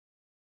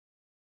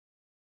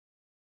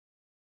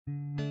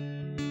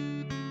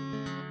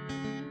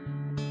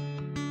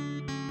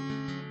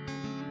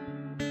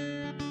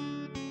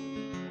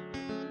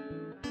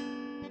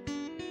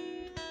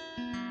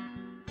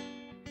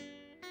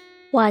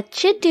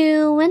What you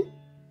doing?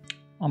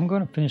 I'm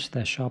going to finish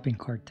that shopping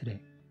cart today.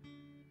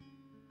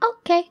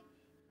 Okay.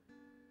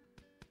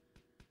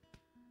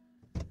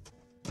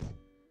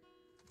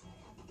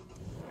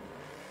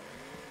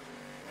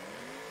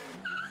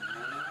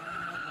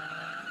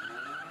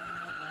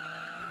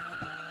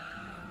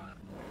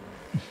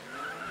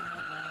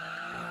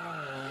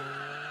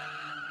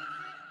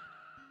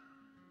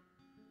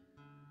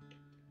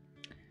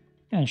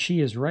 And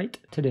she is right.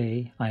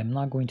 Today, I am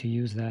not going to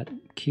use that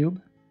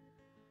cube.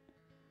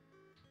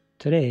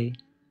 Today,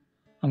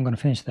 I'm going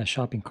to finish that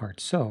shopping cart.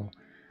 So,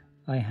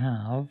 I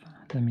have,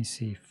 let me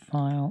see,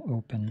 file,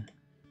 open,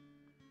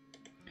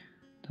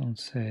 don't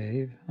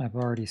save. I've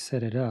already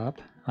set it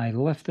up. I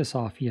left this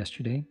off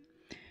yesterday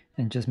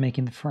and just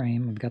making the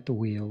frame. I've got the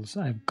wheels.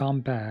 I've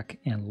gone back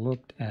and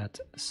looked at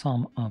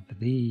some of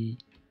the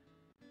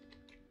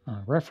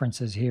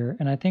references here,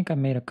 and I think I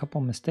made a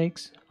couple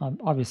mistakes.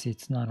 Obviously,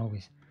 it's not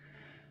always...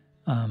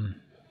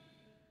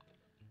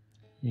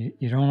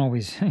 you don't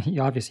always...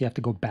 you obviously have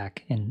to go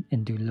back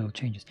and do little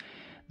changes.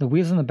 The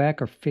wheels in the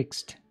back are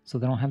fixed, so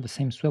they don't have the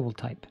same swivel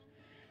type.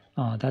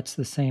 That's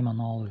the same on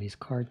all of these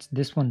carts.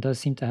 This one does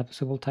seem to have a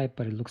swivel type,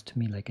 but it looks to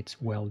me like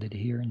it's welded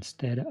here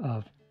instead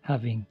of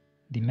having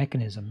the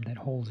mechanism that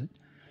holds it.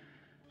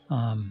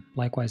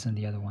 Likewise in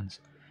the other ones.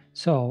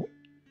 So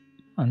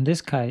on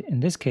this in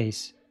this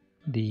case,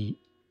 the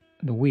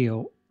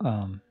wheel,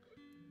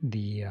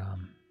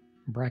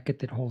 bracket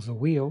that holds the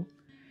wheel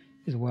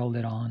is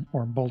welded on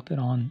or bolted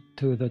on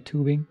to the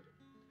tubing.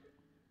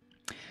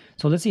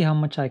 So let's see how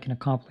much I can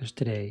accomplish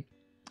today.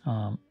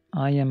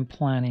 I am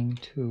planning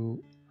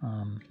to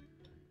let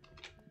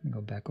me go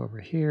back over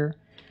here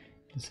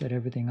and set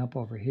everything up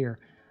over here.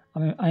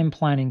 I'm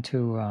planning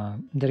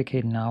to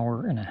dedicate an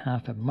hour and a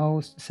half at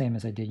most, same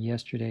as I did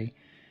yesterday,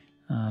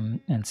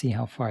 and see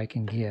how far I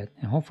can get.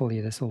 And hopefully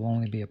this will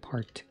only be a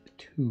part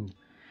 2.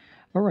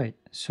 All right,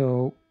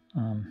 so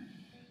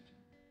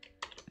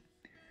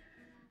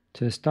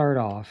to start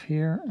off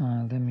here,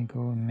 let me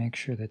go and make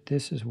sure that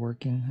this is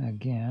working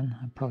again.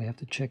 I probably have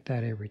to check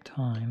that every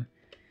time.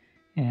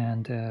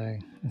 And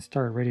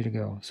start ready to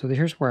go. So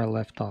here's where I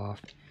left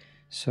off.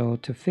 So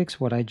to fix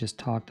what I just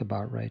talked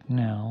about right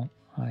now,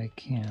 I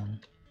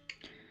can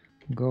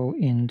go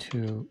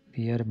into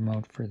the edit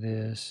mode for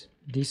this,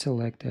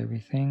 deselect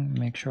everything,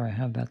 make sure I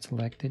have that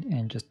selected,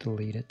 and just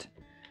delete it.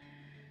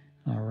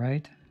 All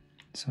right,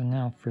 so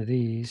now for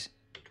these,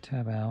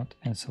 tab out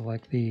and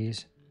select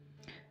these.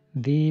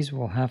 These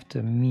will have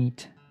to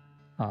meet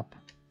up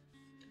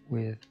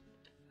with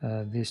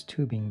this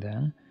tubing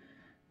then.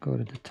 Go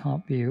to the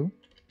top view,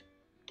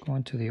 go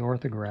into the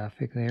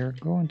orthographic there,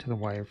 go into the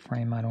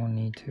wireframe. I don't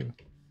need to.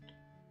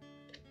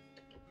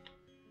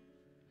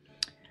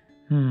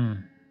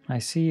 I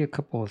see a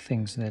couple of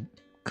things that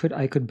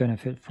I could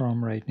benefit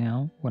from right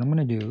now. What I'm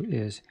going to do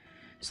is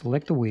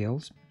select the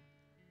wheels,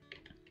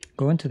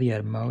 go into the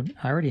edit mode.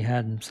 I already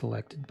had them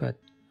selected, but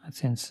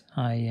since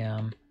I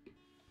am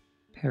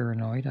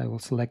paranoid, I will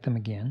select them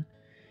again.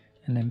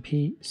 And then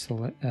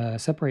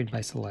separate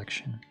by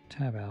selection,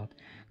 tab out,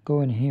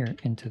 go in here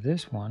into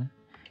this one.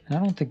 And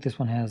I don't think this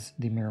one has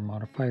the mirror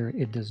modifier.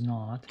 It does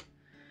not.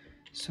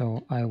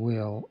 So I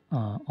will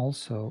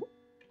also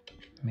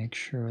make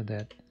sure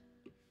that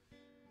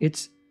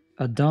it's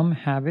a dumb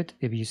habit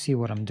if you see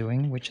what I'm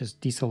doing, which is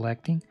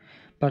deselecting.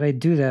 But I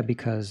do that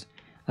because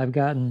I've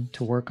gotten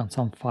to work on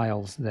some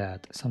files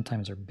that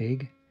sometimes are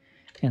big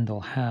and they'll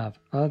have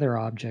other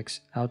objects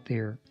out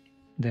there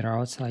that are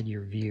outside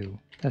your view.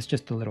 That's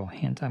just a little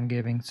hint I'm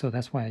giving, so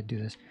that's why I do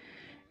this.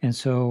 And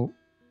so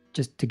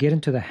just to get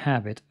into the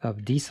habit of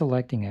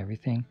deselecting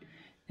everything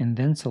and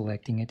then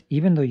selecting it,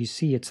 even though you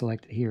see it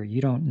selected here,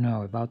 you don't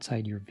know if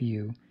outside your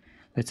view,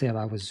 let's say if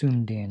I was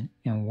zoomed in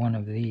and one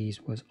of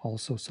these was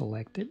also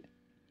selected,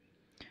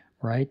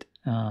 right?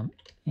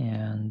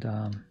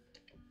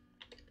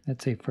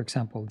 Let's say, for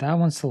example, that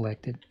one's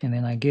selected, and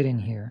then I get in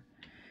here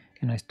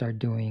and I start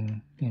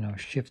doing,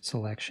 shift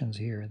selections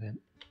here that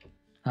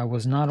I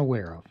was not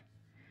aware of.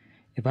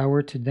 If I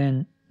were to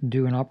then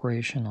do an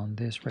operation on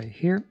this right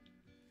here,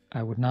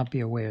 I would not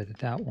be aware that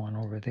that one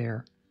over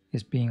there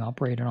is being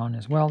operated on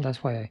as well.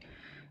 That's why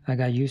I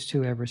got used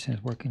to, ever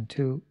since working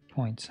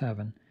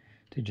 2.7,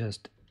 to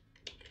just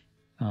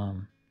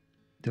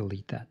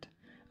delete that.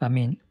 I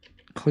mean,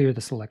 clear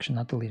the selection,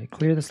 not delete it.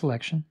 Clear the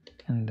selection,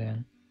 and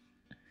then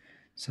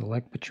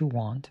select what you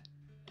want,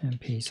 and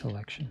P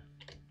selection.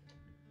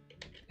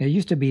 It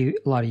used to be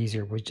a lot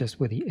easier with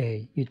the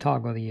A. You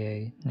toggle the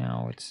A.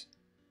 Now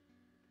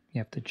you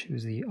have to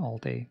choose the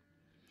Alt A.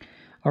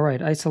 All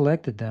right, I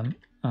selected them.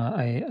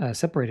 I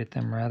separated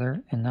them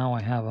rather, and now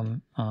I have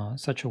them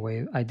such a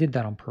way. I did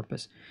that on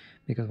purpose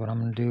because what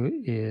I'm going to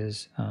do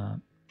is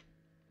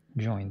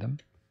join them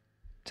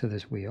to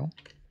this wheel.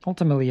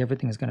 Ultimately,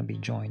 everything is going to be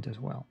joined as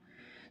well.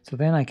 So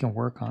then I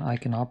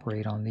can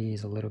operate on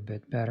these a little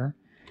bit better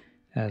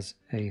as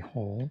a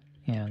whole.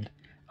 And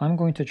I'm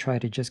going to try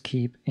to just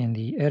keep in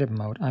the edit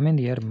mode. I'm in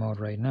the edit mode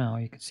right now,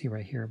 you can see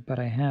right here, but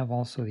I have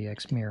also the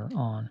X mirror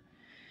on.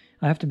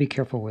 I have to be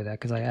careful with that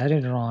because I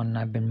added it on and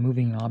I've been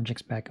moving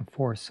objects back and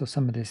forth, so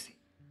some of this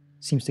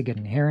seems to get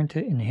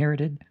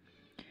inherited.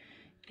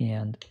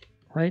 And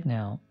right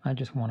now, I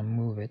just want to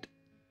move it,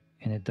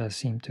 and it does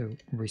seem to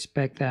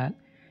respect that.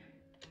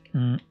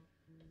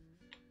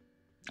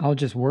 I'll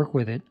just work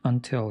with it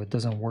until it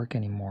doesn't work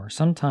anymore.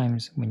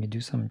 Sometimes when you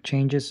do some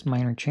changes,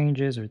 minor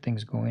changes, or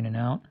things go in and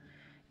out,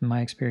 in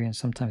my experience,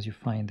 sometimes you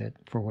find that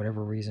for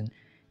whatever reason,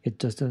 it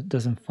just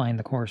doesn't find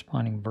the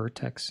corresponding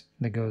vertex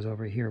that goes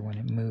over here when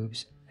it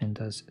moves and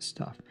does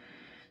stuff.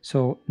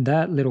 So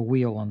that little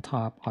wheel on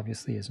top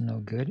obviously is no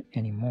good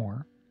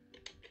anymore.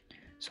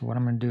 So what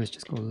I'm going to do is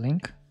just go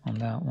link on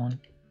that one,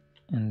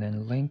 and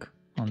then link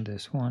on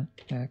this one,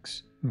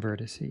 X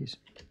vertices.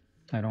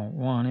 I don't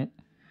want it.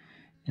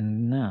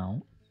 And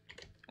now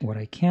what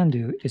I can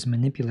do is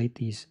manipulate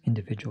these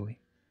individually.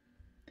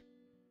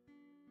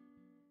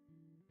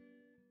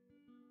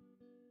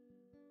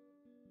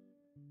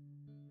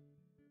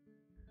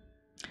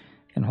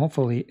 And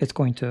hopefully it's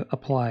going to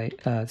apply,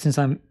 since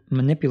I'm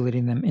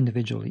manipulating them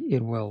individually,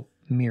 it will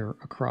mirror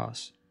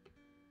across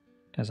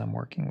as I'm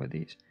working with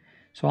these.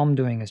 So all I'm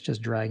doing is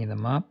just dragging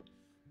them up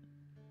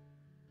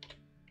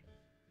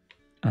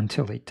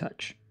until they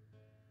touch.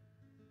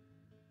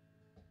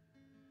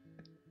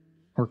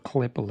 Or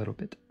clip a little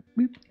bit,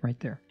 boop, right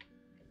there.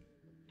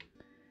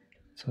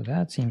 So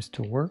that seems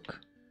to work.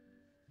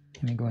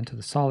 Let me go into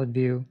the solid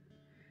view.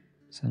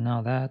 So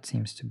now that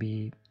seems to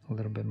be a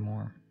little bit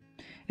more.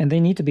 And they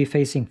need to be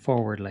facing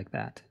forward like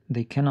that.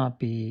 They cannot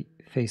be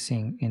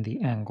facing in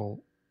the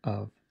angle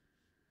of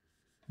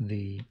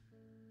the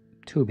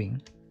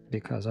tubing,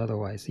 because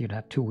otherwise you'd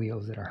have two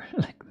wheels that are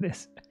like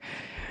this,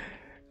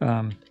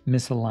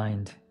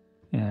 misaligned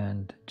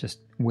and just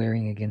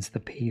wearing against the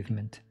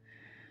pavement.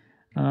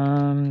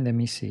 Let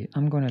me see.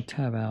 I'm going to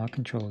tab out,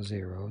 Control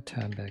 0,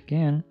 tab back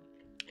in,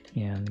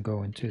 and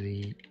go into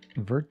the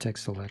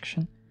vertex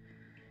selection,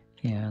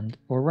 and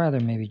or rather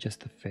maybe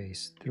just the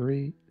face.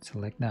 3,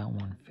 select that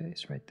one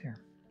face right there,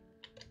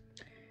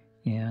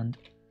 and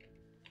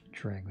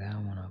drag that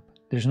one up.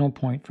 There's no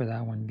point for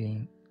that one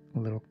being a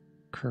little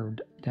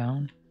curved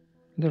down.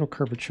 Little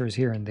curvatures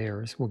here and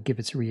there will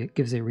gives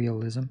it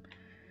realism,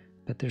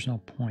 but there's no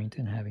point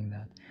in having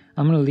that.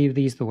 I'm going to leave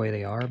these the way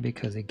they are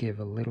because they give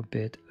a little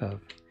bit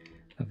of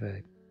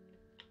an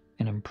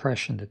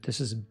impression that this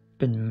has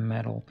been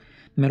metal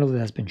that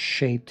has been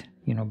shaped,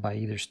 you know, by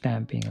either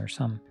stamping or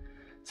some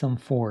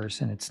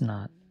force, and it's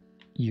not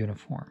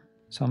uniform.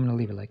 So I'm going to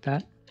leave it like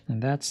that,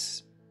 and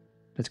that's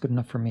good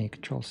enough for me.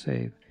 Control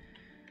save,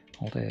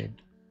 Alt A.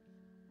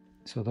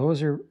 So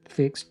those are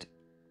fixed,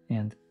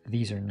 and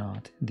these are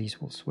not. These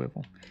will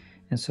swivel,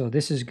 and so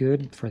this is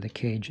good for the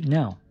cage.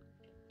 Now,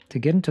 to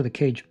get into the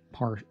cage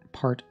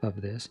part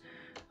of this,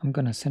 I'm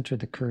going to center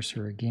the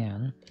cursor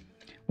again.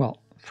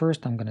 Well,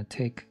 first I'm going to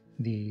take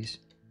these.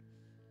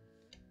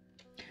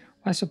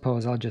 I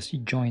suppose I'll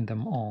just join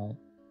them all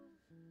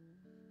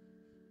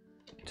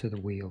to the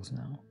wheels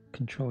now.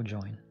 Control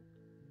join.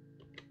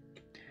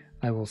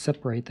 I will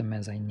separate them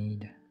as I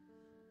need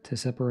to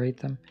separate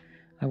them.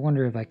 I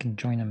wonder if I can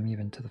join them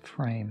even to the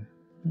frame.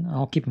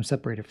 I'll keep them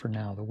separated for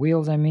now. The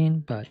wheels, I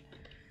mean, but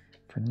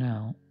for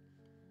now,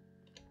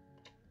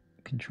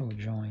 Control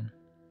join.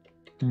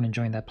 I'm going to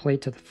join that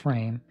plate to the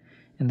frame,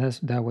 and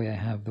that way I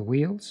have the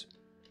wheels,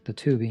 the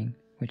tubing,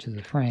 which is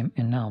the frame,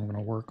 and now I'm going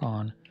to work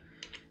on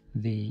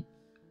the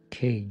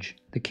cage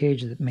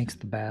that makes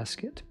the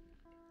basket.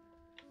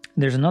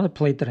 There's another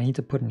plate that I need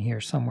to put in here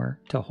somewhere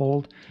to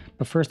hold,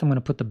 but first I'm going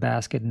to put the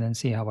basket and then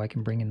see how I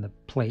can bring in the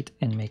plate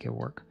and make it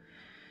work.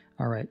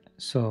 All right,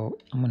 so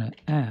I'm going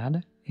to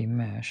add a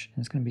mesh,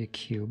 and it's going to be a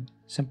cube,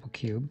 simple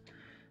cube.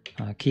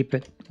 Keep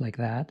it like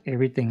that.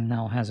 Everything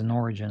now has an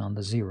origin on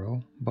the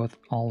 0,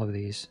 all of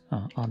these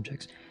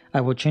objects.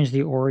 I will change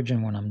the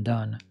origin when I'm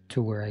done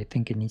to where I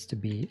think it needs to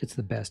be. It's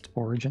the best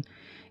origin.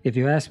 If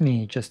you ask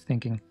me, just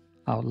thinking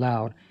out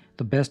loud,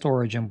 the best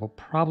origin will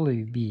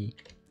probably be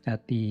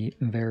at the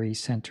very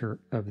center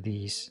of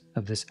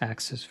this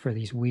axis for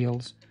these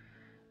wheels,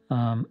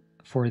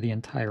 for the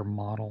entire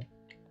model.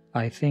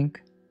 I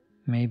think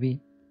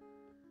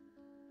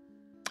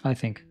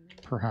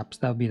perhaps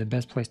that would be the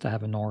best place to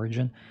have an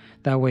origin.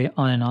 That way,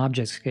 on an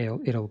object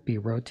scale, it'll be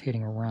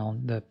rotating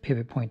around the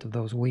pivot point of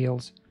those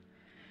wheels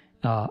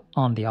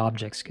on the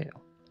object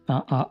scale,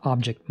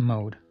 object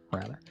mode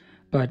rather.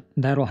 But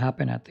that'll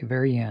happen at the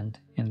very end,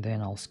 and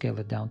then I'll scale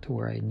it down to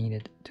where I need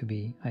it to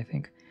be, I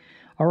think.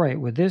 All right,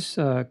 with this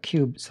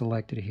cube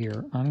selected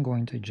here, I'm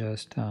going to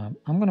just, I'm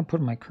going to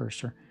put my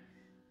cursor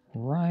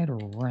right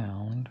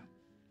around,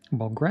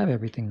 well, grab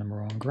everything,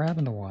 number one, grab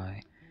in the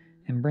Y,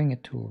 and bring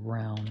it to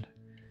around.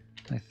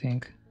 I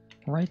think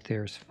right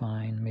there is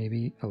fine,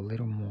 maybe a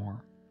little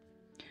more.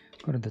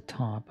 Go to the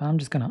top. I'm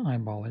just going to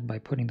eyeball it by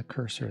putting the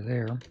cursor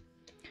there.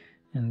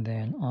 And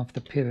then off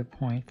the pivot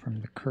point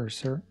from the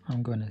cursor,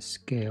 I'm going to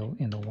scale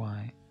in the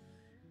Y.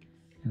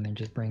 And then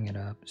just bring it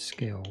up,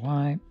 scale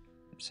Y,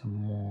 some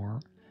more.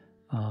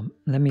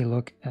 Let me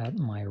look at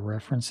my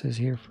references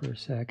here for a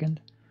second.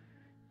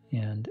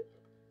 And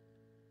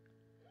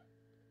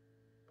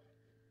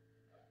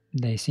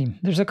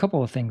there's a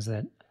couple of things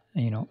that,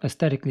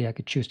 aesthetically I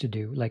could choose to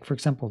do. Like, for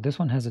example, this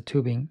one has a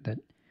tubing that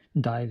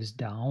dives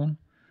down.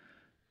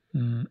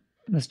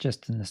 That's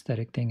just an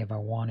aesthetic thing if I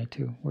wanted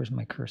to. Where's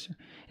my cursor?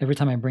 Every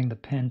time I bring the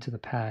pen to the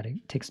pad,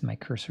 it takes my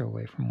cursor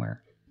away from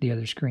where the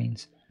other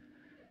screens.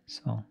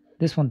 So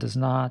this one does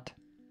not.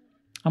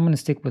 I'm going to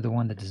stick with the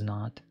one that does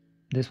not.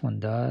 This one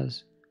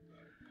does.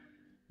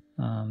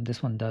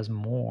 This one does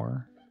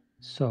more.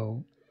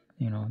 So,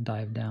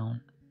 dive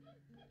down.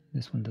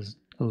 This one does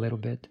a little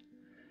bit.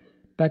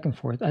 Back and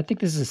forth. I think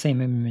this is the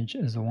same image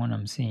as the one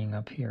I'm seeing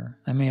up here.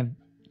 I may have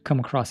come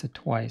across it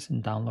twice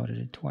and downloaded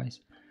it twice.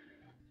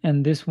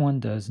 And this one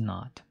does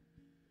not.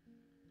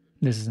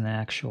 This is an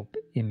actual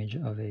image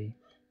of a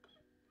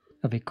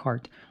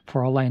cart.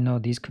 For all I know,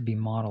 these could be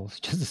models,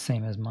 just the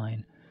same as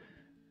mine.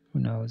 Who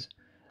knows?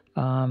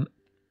 All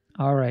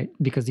right,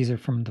 because these are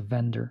from the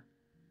vendor.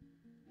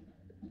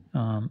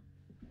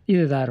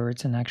 Either that or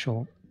it's an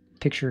actual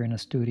picture in a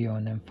studio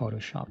and then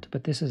photoshopped.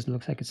 But this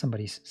looks like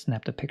somebody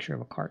snapped a picture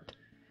of a cart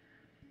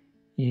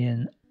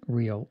in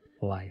real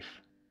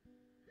life.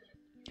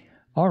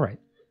 All right.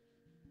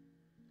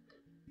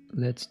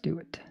 Let's do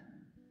it.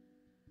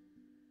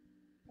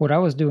 What I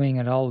was doing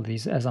at all of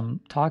these, as I'm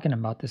talking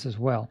about this as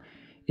well,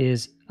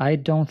 is I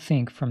don't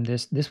think from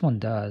this one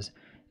does,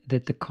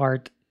 that the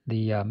cart,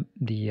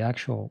 the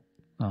actual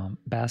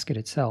basket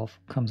itself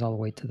comes all the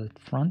way to the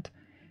front.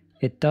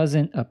 It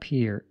doesn't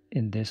appear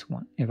in this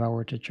one. If I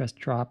were to just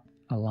drop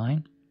a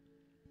line,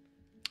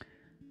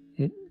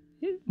 it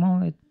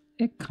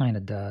kind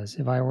of does.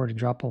 If I were to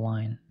drop a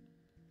line,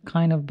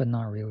 kind of, but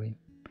not really.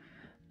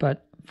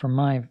 But for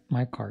my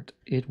cart,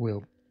 it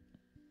will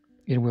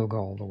go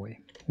all the way.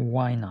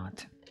 Why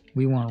not?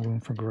 We want room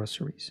for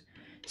groceries.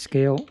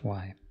 Scale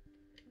Y.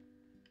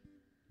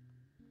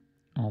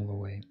 All the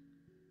way.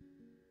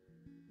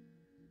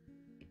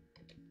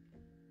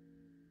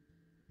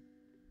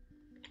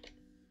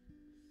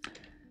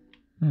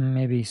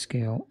 Maybe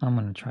scale, I'm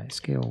going to try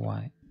scale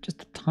Y.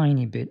 Just a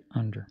tiny bit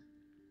under.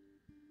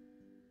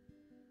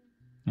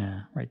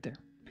 Yeah, right there.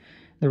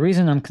 The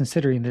reason I'm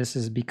considering this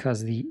is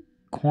because the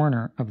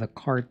corner of the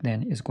cart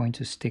then is going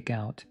to stick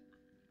out.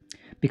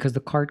 Because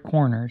the cart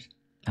corners,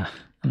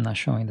 I'm not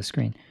showing the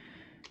screen.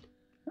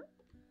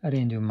 I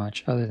didn't do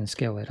much other than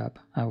scale it up.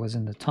 I was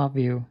in the top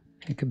view.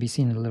 It could be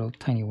seen in a little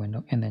tiny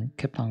window and then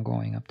kept on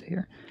going up to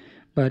here.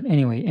 But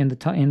anyway, in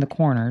the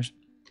corners,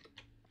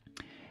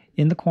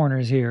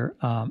 here,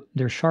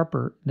 they're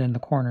sharper than the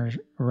corners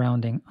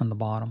rounding on the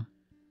bottom.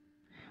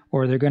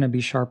 Or they're going to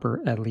be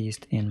sharper, at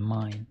least in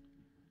my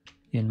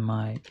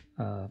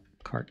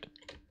cart.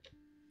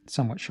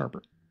 Somewhat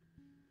sharper.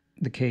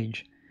 The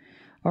cage.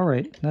 All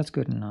right, that's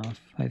good enough,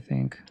 I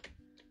think.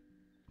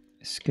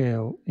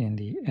 Scale in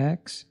the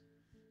X.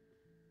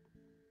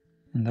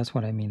 And that's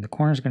what I mean. The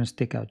corner is going to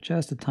stick out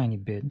just a tiny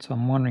bit. So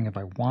I'm wondering if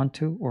I want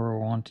to, or I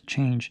want to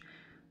change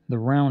the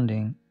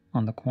rounding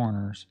on the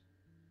corners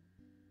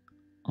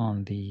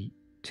on the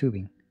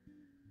tubing.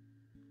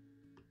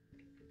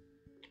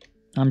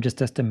 I'm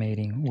just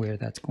estimating where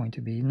that's going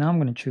to be. Now I'm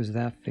going to choose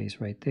that face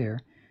right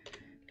there.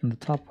 In the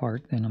top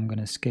part, then I'm going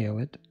to scale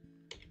it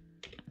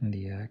in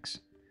the X.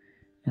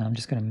 And I'm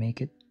just going to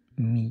make it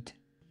meet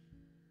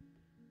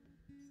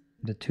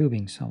the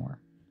tubing somewhere.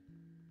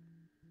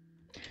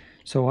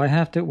 So I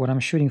have to, what I'm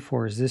shooting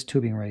for is this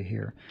tubing right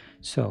here.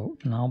 So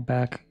now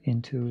back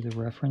into the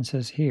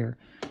references here.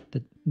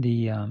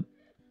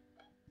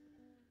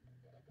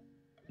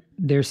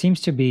 There seems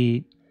to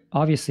be,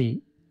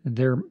 obviously,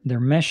 their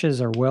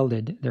meshes are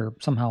welded. They're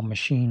somehow there's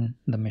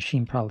a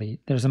machine probably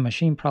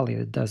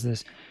that does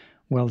this,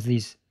 welds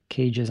these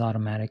cages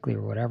automatically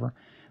or whatever.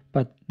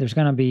 But there's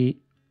going to be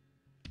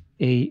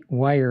a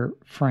wire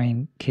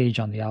frame cage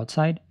on the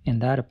outside, and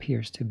that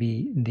appears to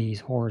be these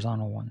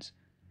horizontal ones.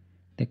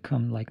 They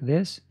come like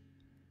this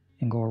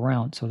and go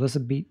around. So this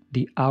would be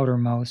the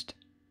outermost,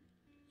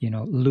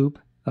 loop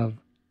of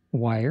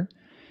wire,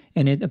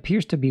 and it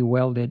appears to be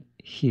welded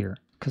here.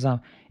 Because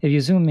if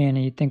you zoom in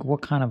and you think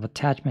what kind of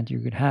attachment you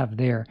could have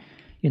there,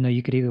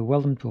 you could either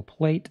weld them to a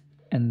plate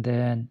and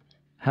then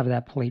have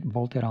that plate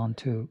bolted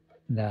onto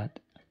that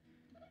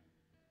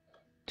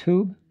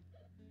tube.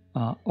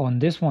 On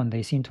this one,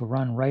 they seem to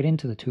run right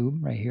into the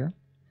tube right here.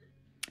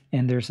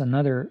 And there's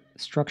another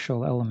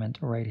structural element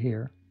right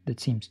here that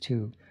seems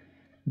to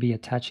be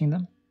attaching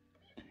them.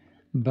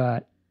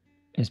 But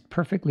it's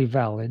perfectly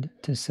valid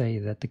to say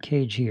that the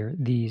cage here,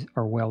 these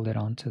are welded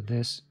onto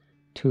this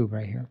tube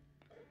right here.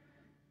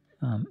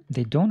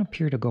 They don't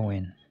appear to go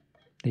in.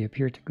 They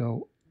appear to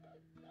go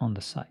on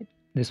the side.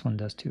 This one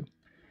does too.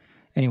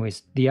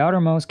 Anyways, the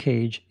outermost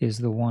cage is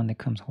the one that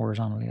comes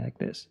horizontally like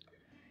this.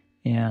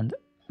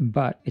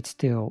 But it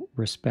still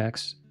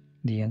respects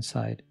the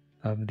inside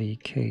of the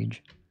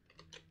cage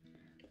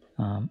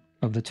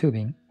of the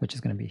tubing, which is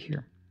going to be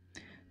here.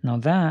 Now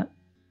that,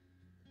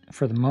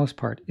 for the most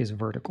part, is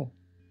vertical.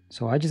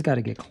 So I just got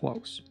to get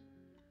close.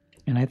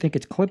 And I think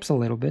it clips a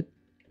little bit.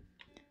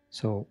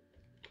 So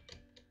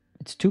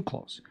it's too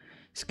close.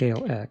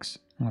 Scale X,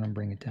 I'm going to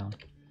bring it down.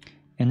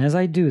 And as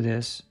I do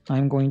this,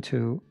 I'm going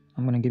to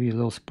give you a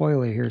little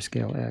spoiler here,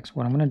 Scale X.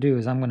 What I'm going to do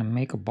is I'm going to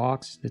make a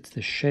box that's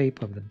the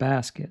shape of the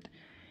basket.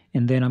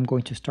 And then I'm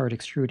going to start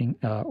extruding,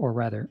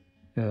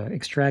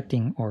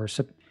 extracting or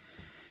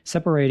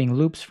separating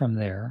loops from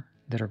there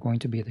that are going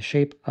to be the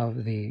shape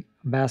of the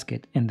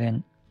basket, and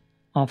then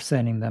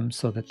offsetting them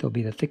so that they'll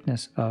be the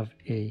thickness of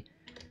a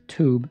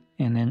tube,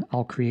 and then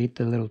I'll create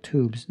the little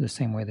tubes the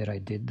same way that I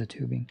did the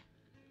tubing.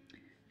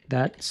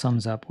 That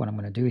sums up what I'm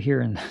going to do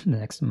here in the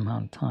next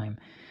amount of time.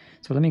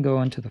 So let me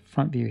go into the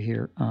front view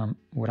here.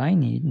 What I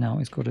need now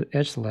is go to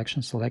edge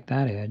selection, select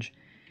that edge,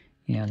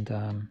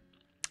 and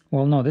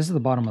well, no, this is the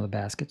bottom of the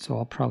basket, so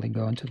I'll probably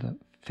go into the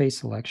face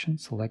selection,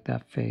 select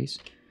that face,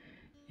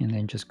 and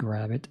then just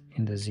grab it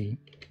in the Z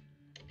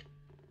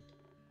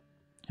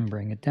and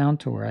bring it down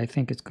to where I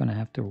think it's going to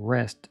have to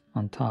rest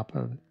on top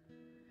of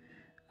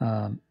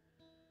the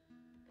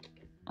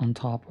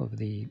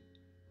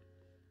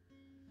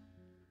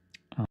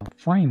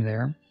frame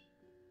there.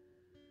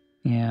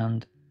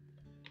 And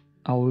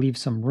I'll leave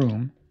some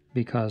room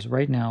because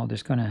right now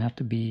there's going to have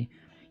to be,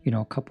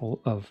 a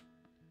couple of,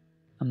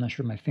 I'm not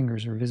sure my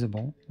fingers are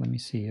visible. Let me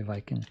see if I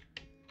can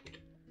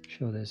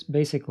show this.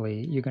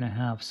 Basically, you're going to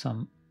have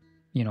some,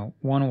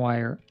 one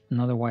wire,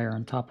 another wire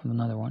on top of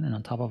another one, and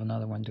on top of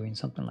another one doing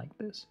something like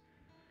this.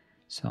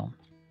 So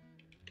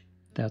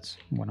that's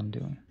what I'm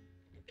doing.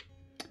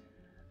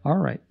 All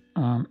right.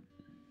 And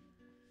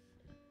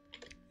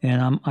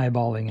I'm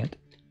eyeballing it.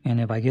 And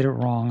if I get it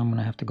wrong, I'm going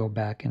to have to go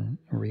back and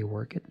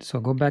rework it. So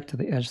go back to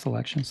the edge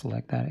selection,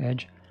 select that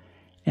edge.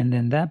 And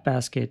then that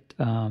basket,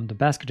 the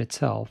basket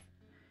itself,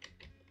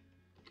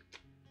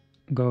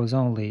 goes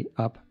only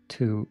up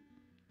to,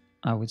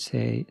 I would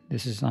say,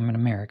 I'm in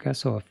America,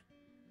 so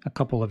a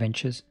couple of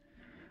inches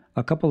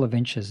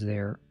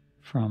there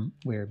from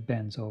where it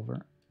bends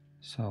over.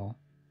 So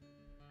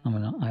I'm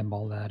going to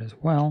eyeball that as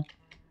well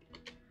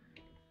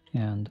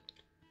and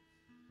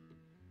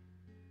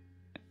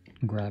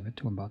grab it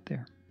to about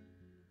there.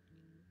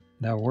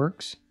 That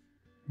works.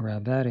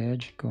 Grab that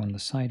edge, go in the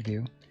side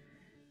view,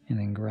 and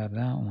then grab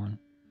that one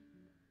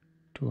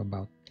to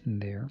about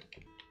there.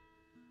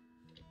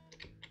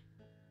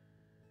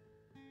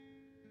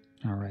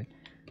 All right,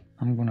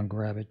 I'm going to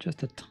grab it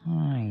just a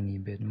tiny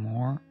bit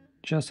more,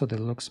 just so that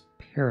it looks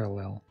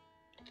parallel.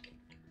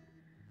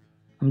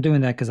 I'm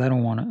doing that because I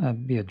don't want to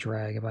be a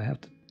drag if I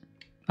have to.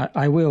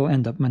 I will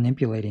end up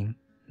manipulating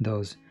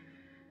those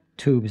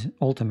tubes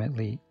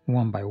ultimately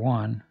one by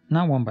one.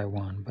 Not one by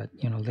one, but,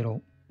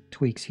 little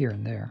tweaks here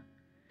and there.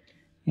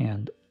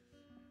 And,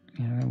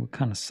 it would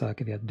kind of suck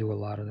if you had to do a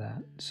lot of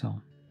that.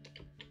 So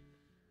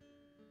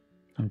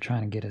I'm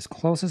trying to get as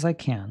close as I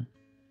can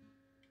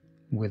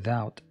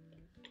without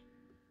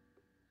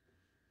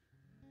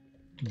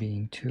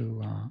being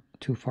too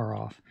far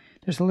off.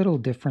 There's a little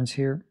difference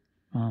here,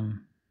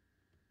 and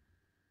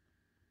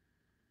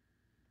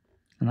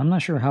I'm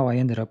not sure how I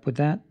ended up with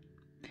that.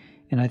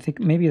 And I think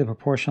maybe the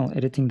proportional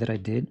editing that I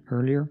did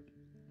earlier,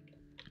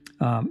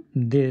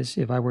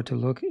 if I were to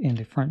look in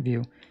the front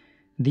view,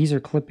 these are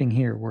clipping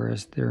here,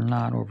 whereas they're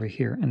not over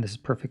here, and this is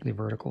perfectly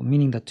vertical,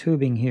 meaning the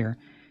tubing here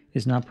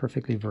is not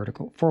perfectly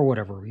vertical for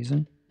whatever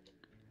reason.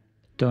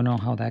 Don't know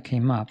how that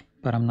came up,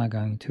 but I'm not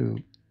going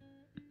to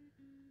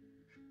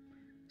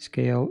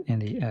scale in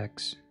the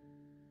X.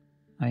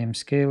 I am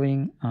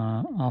scaling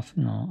off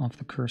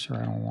the cursor.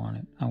 I don't want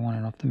it. I want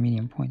it off the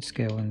medium point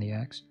scale in the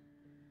X.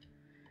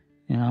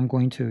 And I'm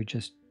going to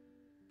just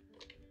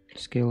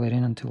scale it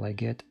in until I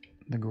get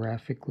the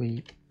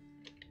graphically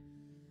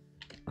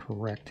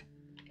correct.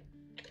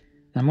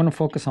 And I'm going to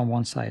focus on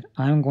one side.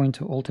 I'm going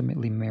to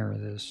ultimately mirror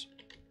this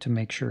to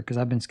make sure, because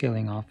I've been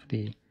scaling off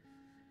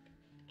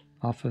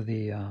of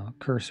the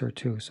cursor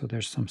too, so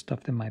there's some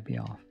stuff that might be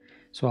off.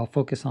 So I'll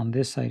focus on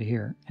this side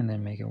here and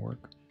then make it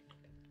work.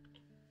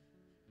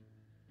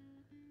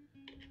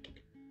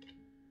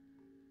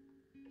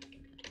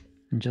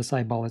 And just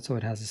eyeball it so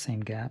it has the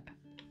same gap.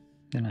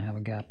 Then I have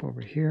a gap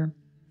over here.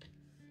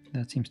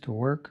 That seems to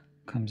work.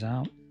 Comes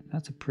out.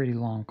 That's a pretty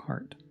long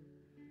cart.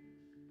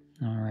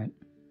 All right.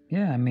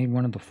 Yeah, I made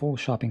one of the full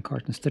shopping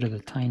carts instead of the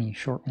tiny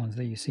short ones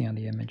that you see on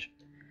the image.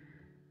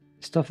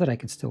 Stuff that I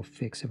can still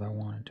fix if I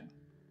wanted to.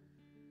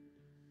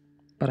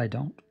 But I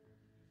don't.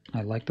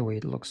 I like the way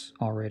it looks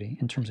already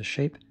in terms of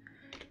shape.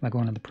 If I go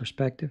into the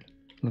perspective,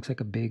 it looks like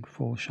a big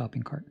full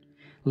shopping cart.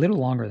 A little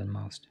longer than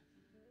most.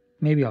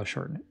 Maybe I'll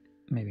shorten it.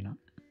 Maybe not.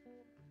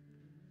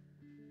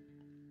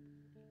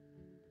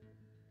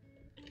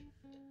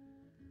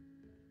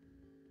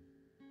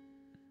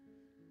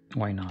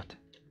 Why not?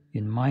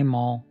 In my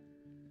mall,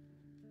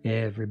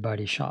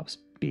 everybody shops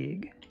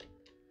big.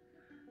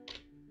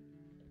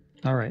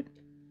 All right.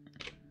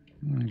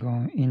 I'm going to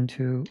go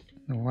into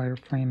the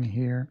wireframe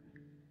here.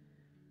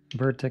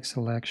 Vertex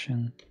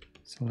selection.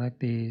 Select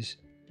these.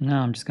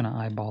 Now I'm just going to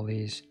eyeball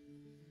these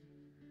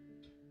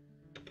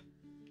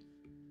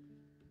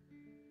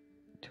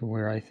to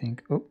where I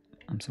think, oh,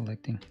 I'm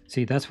selecting.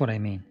 See, that's what I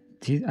mean.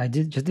 See, I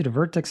just did a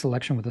vertex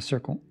selection with a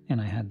circle,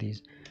 and I had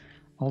these.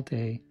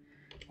 Alt-A.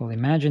 Well,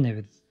 imagine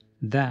if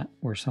that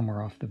were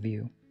somewhere off the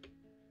view.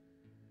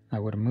 I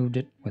would have moved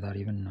it without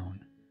even knowing.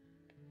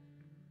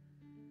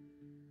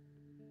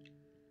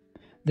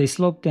 They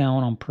slope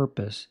down on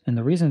purpose, and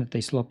the reason that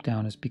they slope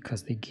down is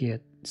because they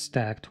get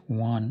stacked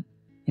one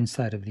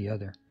inside of the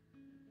other.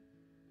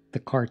 The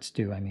carts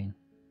do, I mean.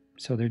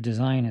 So their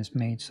design is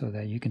made so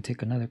that you can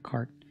take another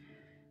cart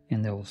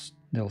and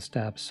they'll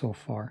stab so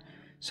far.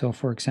 So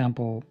for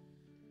example,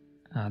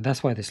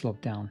 that's why they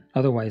slope down.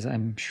 Otherwise,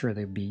 I'm sure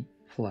they'd be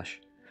flush.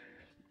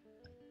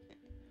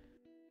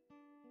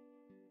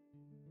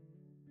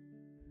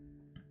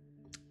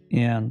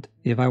 And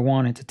if I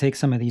wanted to take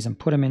some of these and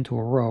put them into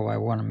a row, I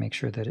want to make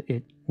sure that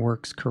it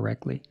works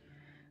correctly,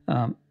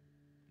 that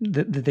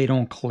they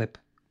don't clip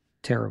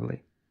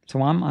terribly.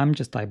 So I'm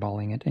just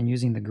eyeballing it and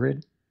using the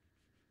grid.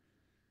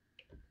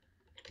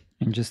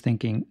 And just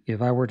thinking,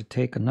 if I were to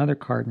take another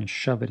card and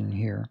shove it in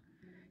here,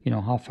 you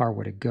know, how far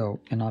would it go?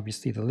 And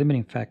obviously the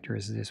limiting factor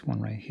is this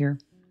one right here.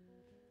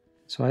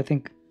 So I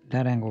think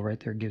that angle right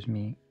there gives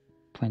me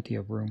plenty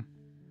of room.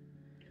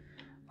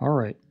 All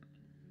right,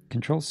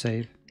 Control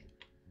Save.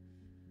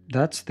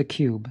 That's the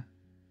cube,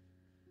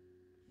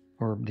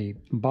 or the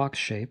box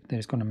shape that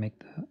is going to make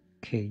the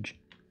cage.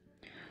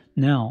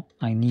 Now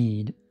I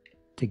need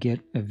to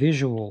get a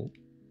visual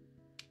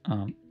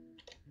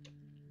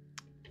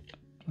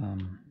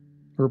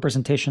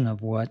representation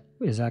of what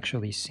is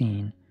actually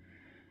seen.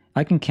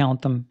 I can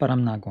count them, but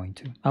I'm not going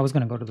to. I was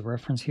going to go to the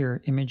reference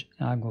here, image.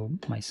 I'll go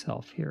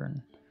myself here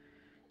and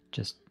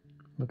just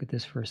look at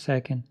this for a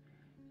second.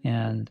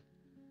 And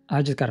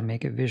I just got to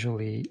make it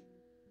visually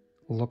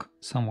look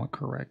somewhat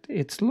correct.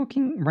 It's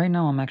looking, right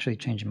now I'm actually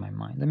changing my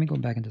mind. Let me go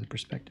back into the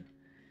perspective.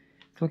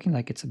 It's looking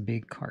like it's a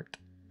big cart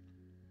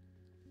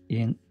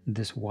in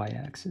this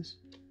y-axis.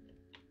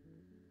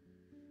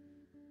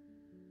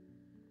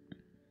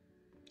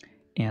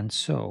 And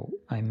so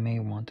I may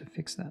want to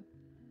fix that.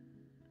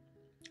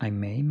 I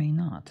may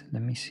not.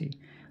 Let me see.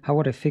 How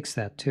would I fix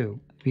that too?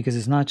 Because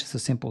it's not just a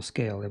simple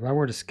scale. If I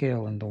were to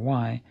scale in the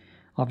Y,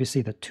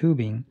 obviously the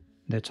tubing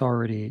that's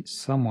already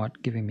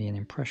somewhat giving me an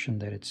impression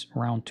that it's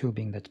round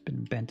tubing that's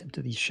been bent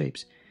into these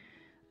shapes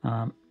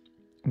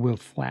will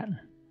flatten.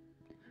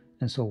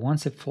 And so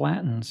once it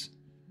flattens,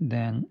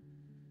 then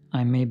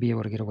I may be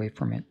able to get away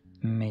from it,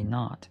 may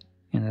not.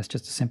 And that's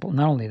just a simple,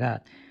 not only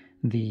that,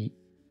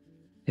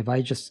 if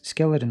I just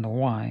scale it in the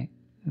Y,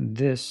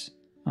 this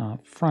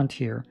front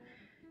here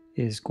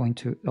is going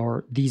to,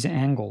 or these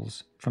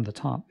angles from the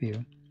top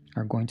view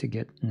are going to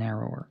get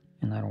narrower,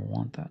 and I don't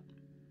want that.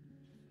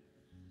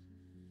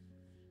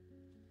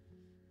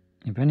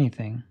 If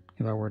anything,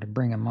 if I were to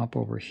bring them up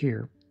over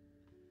here,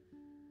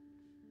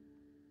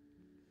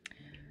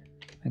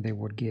 they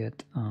would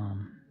get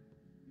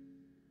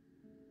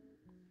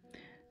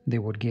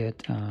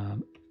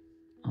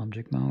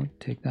object mode,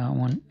 take that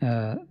one.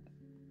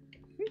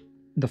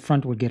 The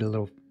front would get a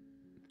little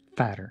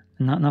fatter.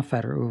 Not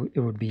fatter, it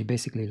would be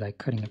basically like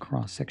cutting a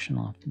cross section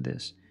off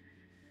this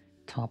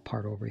top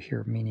part over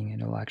here, meaning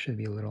it'll actually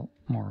be a little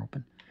more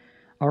open.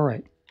 All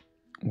right,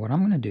 what I'm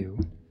going to do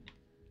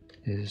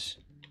is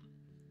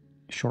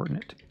shorten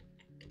it.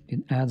 It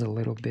adds a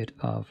little bit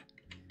of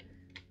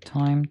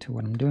time to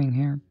what I'm doing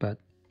here, but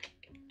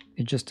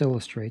it just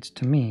illustrates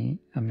to me,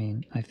 I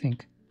mean, I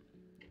think,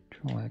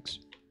 Control X,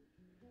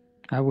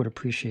 I would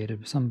appreciate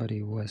if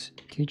somebody was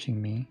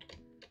teaching me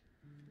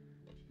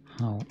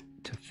how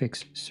to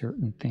fix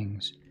certain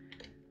things.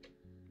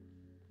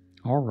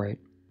 All right,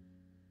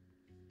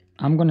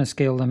 I'm going to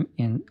scale them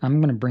in. I'm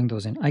going to bring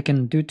those in. I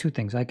can do two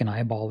things. I can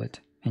eyeball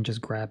it and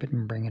just grab it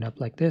and bring it up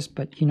like this,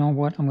 but you know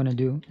what I'm going to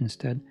do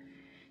instead?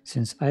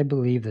 Since I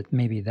believe that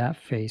maybe that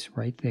face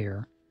right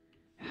there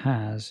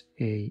has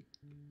a,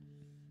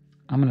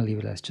 I'm going to leave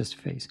it as just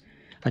face.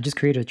 I just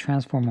created a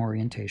transform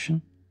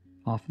orientation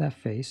off that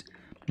face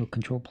with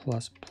Control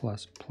plus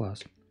plus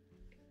plus,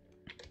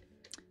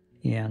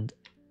 and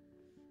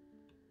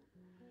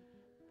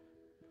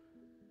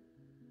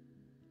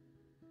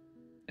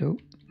oh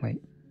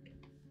wait,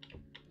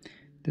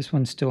 this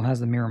one still has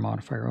the mirror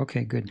modifier.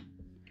 Okay, good.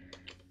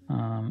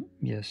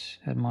 Yes,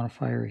 add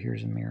modifier.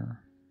 Here's a mirror.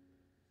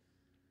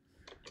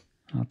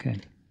 Okay,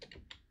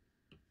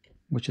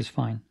 which is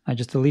fine. I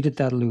just deleted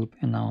that loop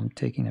and now I'm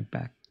taking it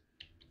back.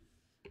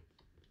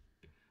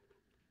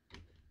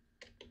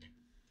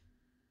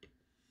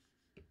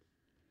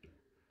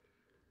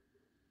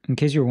 In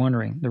case you're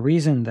wondering, the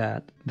reason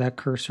that that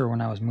cursor, when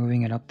I was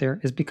moving it up there,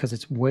 is because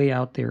it's way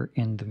out there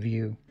in the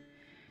view.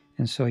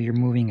 And so you're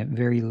moving at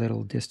very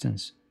little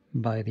distance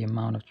by the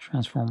amount of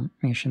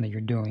transformation that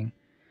you're doing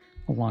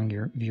along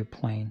your view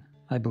plane,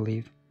 I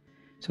believe.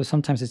 So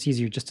sometimes it's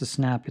easier just to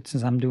snap it,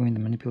 since I'm doing the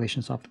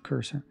manipulations off the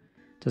cursor,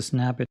 to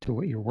snap it to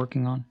what you're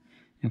working on.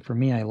 And for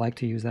me, I like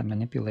to use that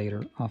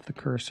manipulator off the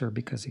cursor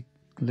because it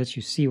lets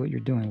you see what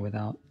you're doing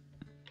without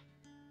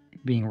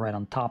being right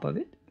on top of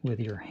it with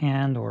your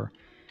hand, or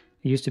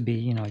it used to be,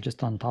 you know,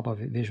 just on top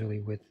of it visually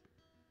with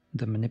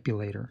the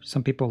manipulator.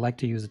 Some people like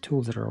to use the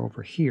tools that are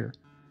over here.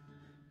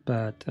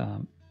 But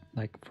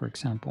like, for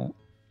example,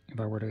 if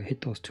I were to hit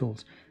those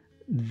tools,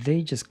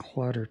 they just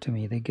clutter to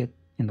me. They get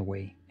in the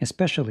way,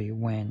 especially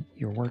when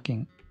you're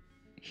working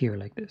here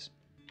like this.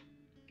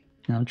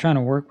 And I'm trying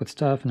to work with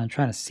stuff and I'm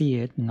trying to see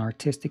it, and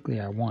artistically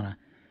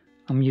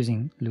I'm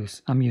using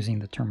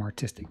the term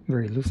artistic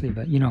very loosely,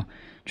 but you know,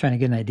 trying to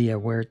get an idea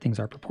where things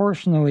are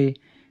proportionally,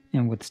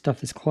 and with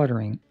stuff that's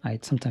cluttering, I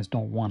sometimes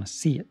don't want to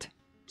see it.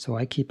 So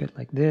I keep it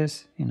like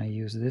this, and I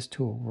use this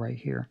tool right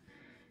here,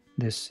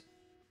 this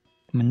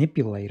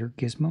manipulator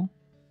gizmo,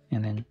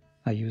 and then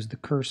I use the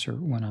cursor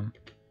when I'm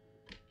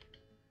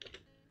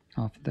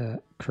off the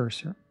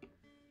cursor,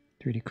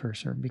 3D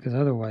cursor, because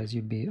otherwise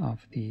you'd be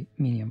off the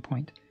medium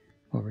point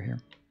over here,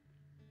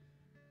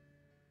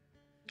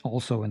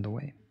 also in the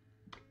way.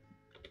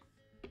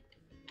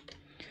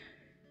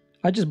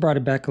 I just brought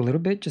it back a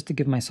little bit just to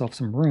give myself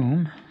some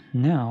room.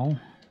 Now,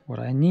 what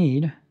I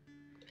need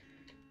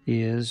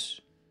is,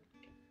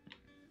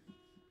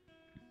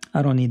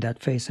 I don't need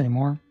that face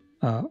anymore.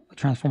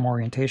 Transform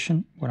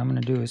orientation. What I'm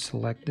going to do is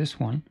select this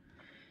one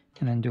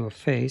and then do a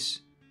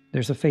face.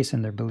 There's a face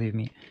in there, believe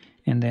me.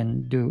 And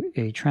then do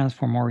a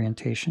transform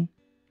orientation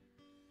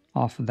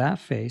off of that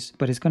face,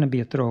 but it's going to be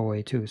a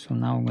throwaway too. So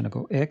now I'm going to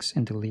go X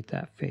and delete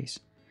that face.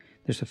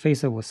 There's a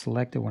face that was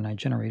selected when I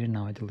generated.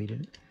 Now I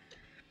deleted it.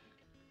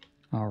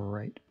 All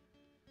right.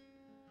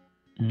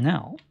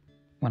 Now,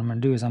 what I'm going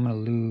to do is I'm going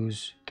to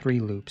lose 3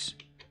 loops.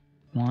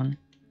 1,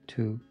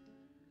 2,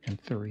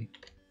 and 3.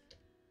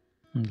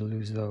 I'm going to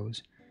lose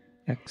those.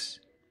 X.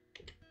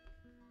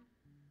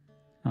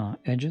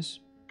 Edges.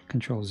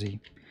 Control Z.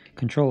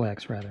 Control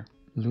X, rather.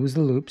 Lose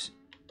the loops.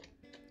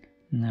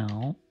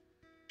 Now,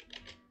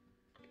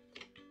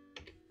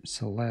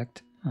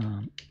 select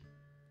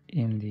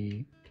in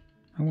the...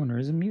 I wonder,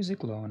 is the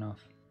music low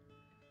enough?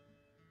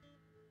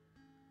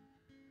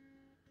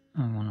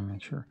 I want to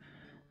make sure.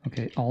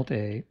 Okay, Alt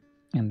A,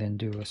 and then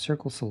do a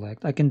circle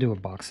select. I can do a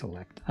box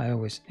select.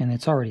 And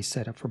it's already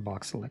set up for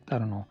box select. I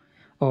don't know.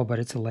 Oh, but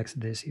it selects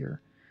this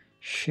here.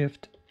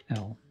 Shift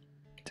L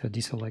to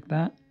deselect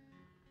that.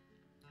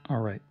 All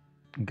right,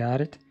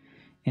 got it.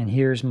 And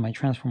here's my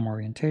transform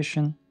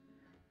orientation.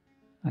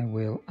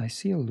 I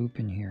see a loop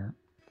in here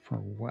for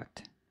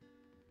what?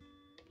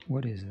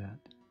 What is that?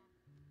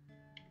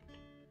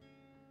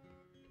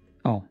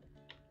 Oh.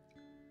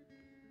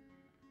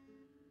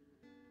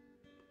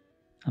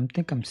 I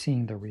think I'm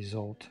seeing the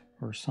result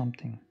or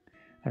something.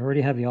 I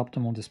already have the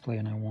optimal display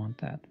and I want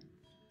that.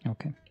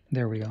 Okay,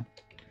 there we go.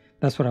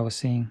 That's what I was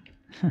seeing.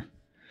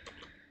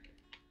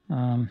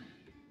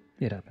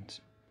 It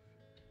happens.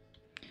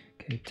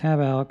 Okay, tab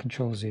out,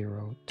 control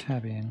 0,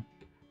 tab in.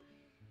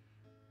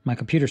 My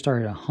computer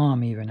started to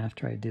hum even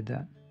after I did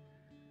that.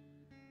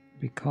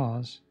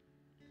 Because,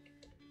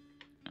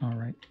 all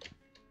right.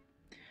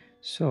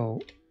 So,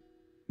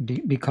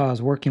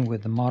 because working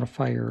with the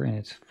modifier in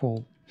its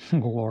full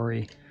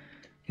glory,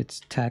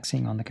 it's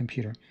taxing on the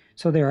computer.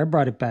 So there, I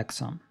brought it back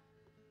some.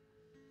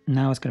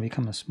 Now it's going to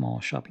become a small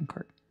shopping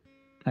cart.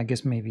 I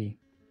guess maybe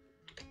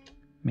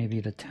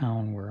the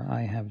town where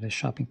I have the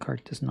shopping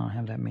cart does not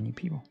have that many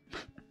people.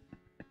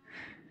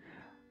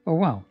 Oh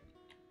wow.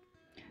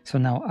 So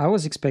now I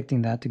was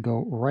expecting that to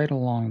go right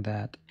along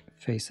that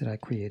face that I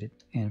created,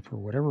 and for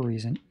whatever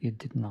reason it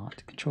did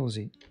not. Control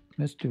Z.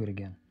 Let's do it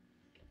again.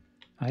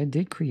 I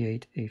did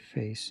create a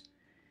face,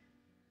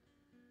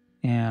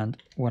 and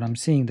what I'm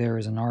seeing there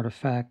is an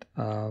artifact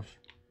of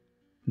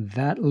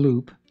that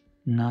loop.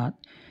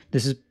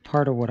 This is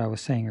part of what I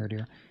was saying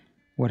earlier.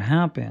 What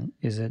happened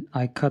is that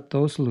I cut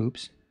those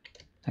loops.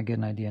 I get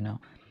an idea now.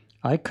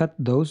 I cut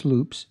those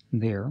loops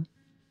there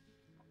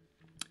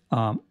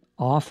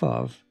off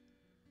of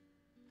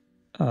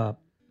the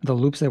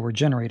loops that were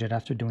generated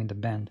after doing the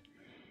bend.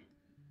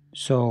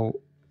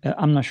 So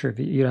I'm not sure if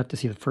you'd have to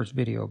see the first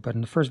video, but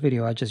in the first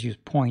video I just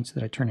used points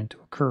that I turned into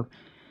a curve.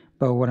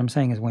 But what I'm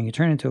saying is when you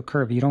turn into a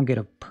curve, you don't get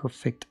a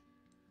perfect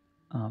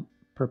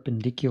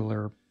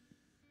perpendicular,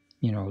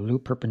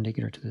 loop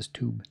perpendicular to this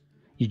tube.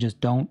 You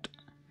just don't,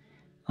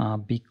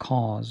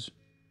 because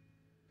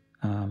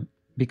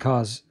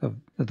of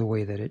the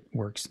way that it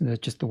works. That's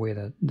just the way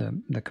that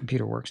the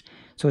computer works.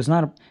 So it's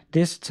not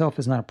this itself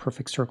is not a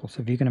perfect circle.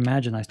 So if you can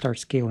imagine, I start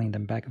scaling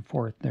them back and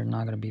forth, they're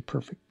not going to be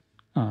perfect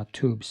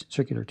tubes,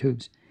 circular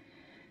tubes.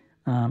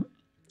 And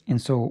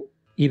so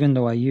even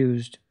though I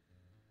used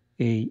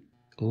a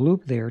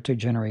loop there to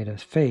generate a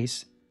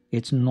face,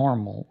 its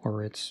normal,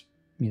 or its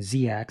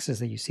z-axis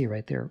that you see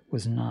right there,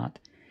 was not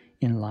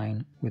in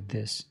line with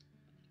this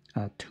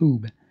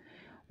tube.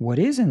 What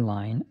is in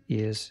line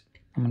is,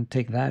 I'm going to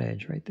take that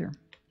edge right there,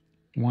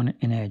 an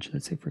edge.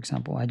 Let's say, for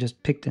example, I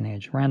just picked an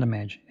edge, random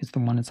edge. It's the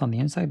one that's on the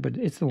inside, but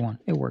it's the one.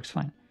 It works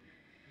fine.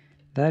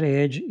 That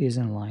edge is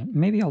in line.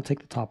 Maybe I'll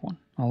take the top one.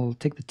 I'll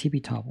take the tippy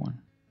top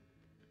one,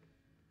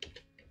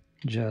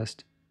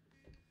 just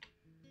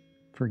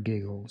for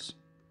giggles.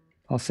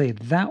 I'll say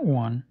that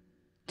one,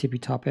 tippy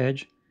top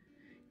edge,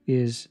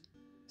 it's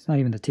not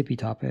even the tippy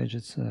top edge.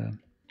 It's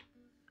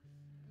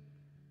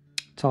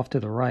off to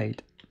the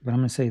right. But I'm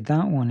going to say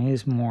that one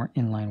is more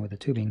in line with the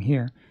tubing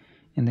here.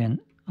 And then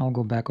I'll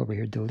go back over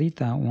here, delete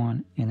that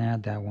one, and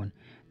add that one.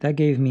 that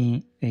gave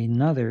me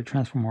another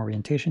transform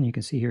orientation. You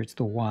can see here it's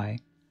the Y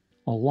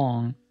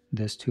along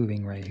this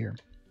tubing right here.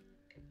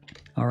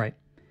 All right,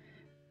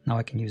 now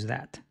I can use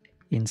that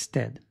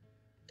instead.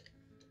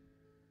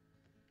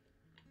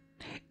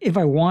 If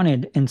I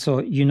wanted, and so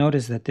you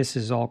notice that this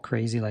is all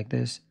crazy like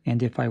this,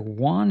 and if I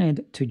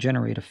wanted to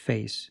generate a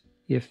face,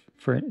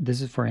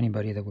 this is for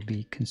anybody that would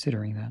be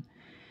considering that,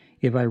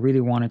 if I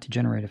really wanted to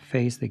generate a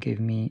face that gave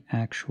me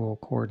actual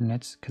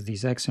coordinates, because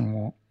these X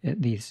and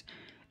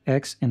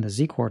the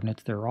Z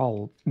coordinates, they're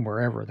all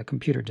wherever the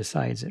computer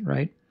decides it,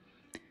 right?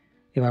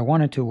 If I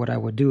wanted to, what I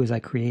would do is I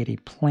create a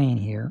plane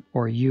here,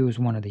 or use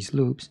one of these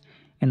loops,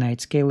 and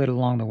I'd scale it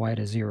along the Y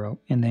to 0,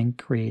 and then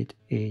create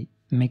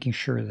making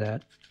sure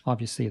that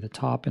obviously the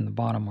top and the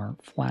bottom are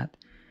flat,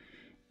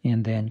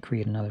 and then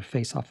create another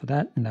face off of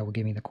that, and that will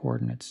give me the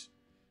coordinates.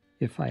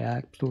 If I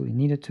absolutely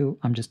needed to,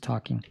 I'm just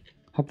talking.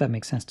 Hope that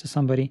makes sense to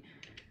somebody.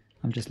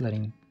 I'm just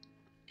letting,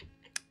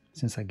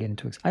 since I get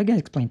into, I can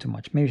explain too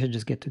much. Maybe I should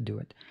just get to do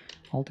it.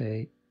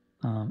 Alt-A,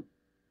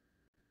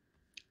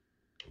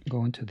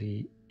 go into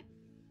the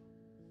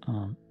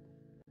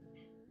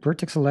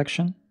vertex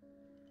selection,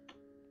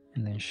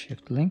 and then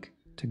Shift-Link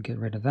to get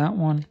rid of that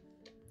one.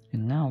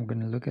 And now I'm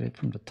going to look at it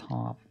from the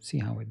top, see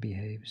how it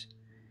behaves.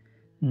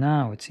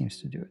 Now it seems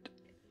to do it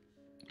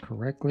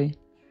correctly.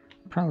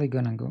 I'm probably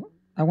going to go,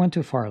 I went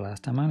too far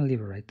last time. I'm going to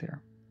leave it right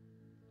there.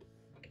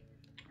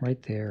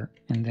 Right there.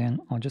 And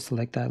then I'll just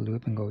select that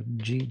loop and go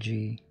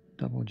GG,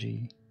 double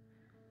G,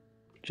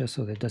 just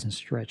so that it doesn't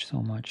stretch so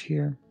much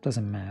here.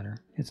 Doesn't matter.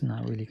 It's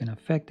not really going to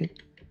affect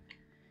it.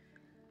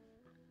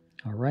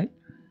 All right.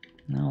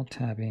 Now I'll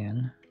tab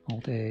in,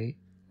 Alt-A,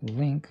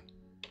 link,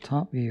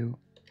 top view,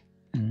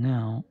 and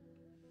now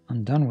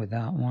I'm done with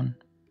that one.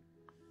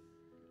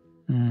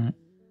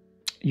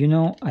 You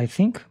know, I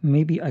think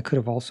maybe I could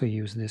have also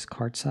used this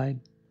cart side,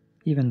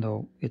 even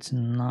though it's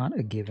not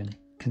a given,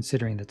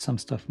 considering that some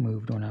stuff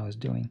moved when I was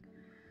doing.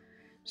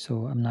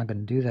 So I'm not going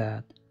to do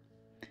that.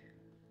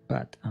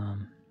 But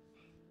I'm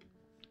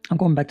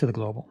going back to the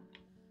global.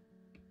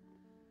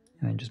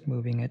 And then just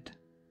moving it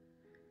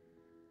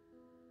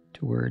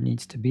to where it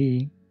needs to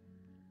be.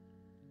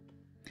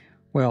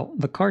 Well,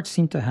 the carts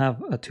seem to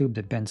have a tube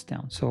that bends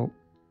down. So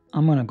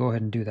I'm going to go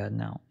ahead and do that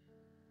now,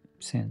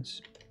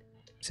 since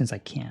I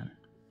can.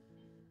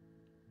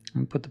 I'm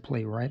going to put the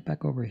plate right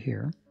back over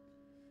here.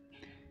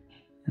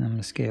 And I'm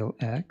going to scale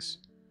X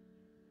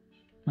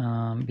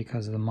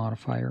because of the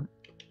modifier.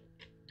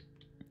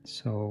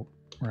 So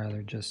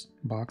rather just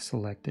box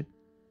select it.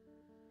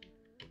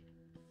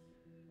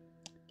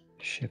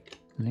 Shift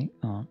link,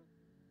 or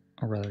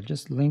rather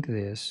just link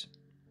this.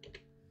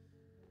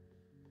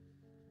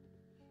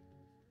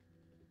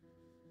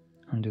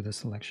 Undo the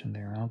selection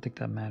there. I don't think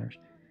that matters.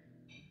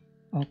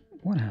 Oh,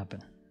 what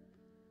happened?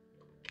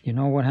 You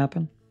know what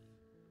happened?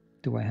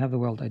 Do I have the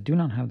weld? I do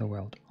not have the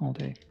weld.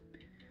 Alt-A.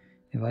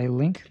 If I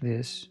link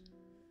this,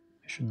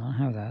 I should not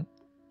have that.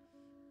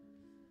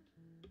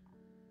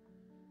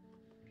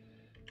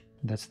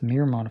 That's the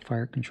mirror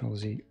modifier, Control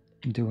Z,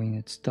 doing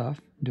its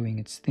stuff, doing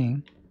its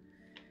thing.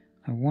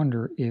 I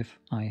wonder if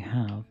I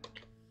have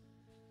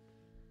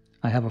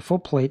a full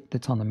plate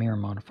that's on the mirror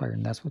modifier,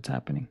 and that's what's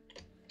happening.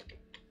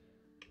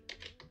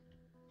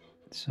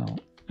 So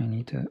I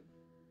need to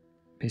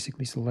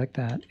basically select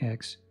that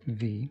X,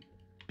 V,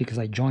 because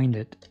I joined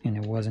it and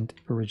it wasn't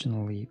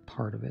originally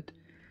part of it.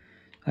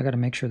 I got to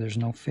make sure there's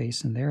no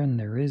face in there, and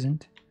there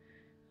isn't.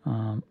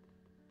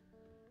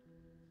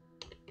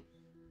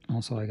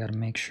 Also, I got to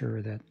make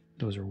sure that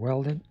those are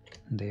welded,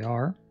 and they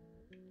are.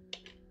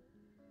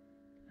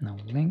 Now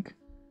link.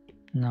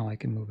 Now I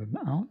can move it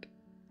out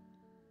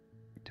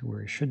to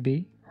where it should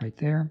be, right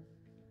there.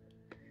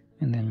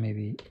 And then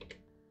maybe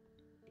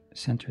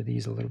center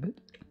these a little bit.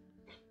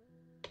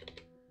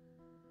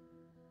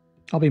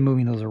 I'll be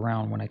moving those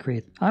around when I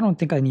create. I don't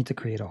think I need to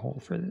create a hole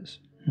for this.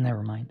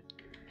 Never mind.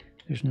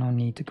 There's no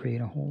need to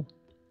create a hole.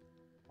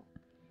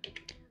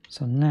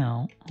 So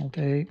now,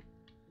 okay.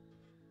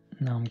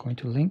 Now I'm going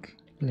to link,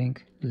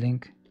 link,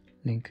 link,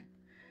 link.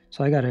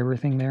 So I got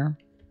everything there.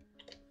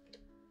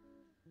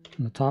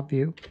 In the top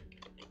view.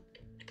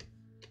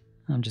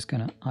 I'm just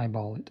going to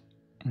eyeball it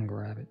and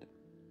grab it.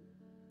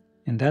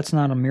 And that's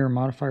not a mirror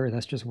modifier.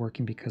 That's just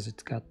working because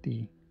it's got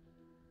the...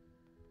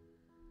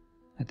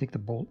 I think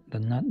the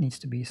nut needs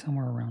to be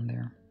somewhere around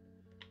there.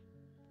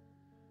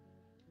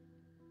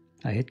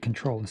 I hit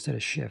Control instead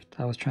of Shift.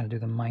 I was trying to do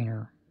the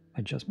minor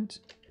adjustments.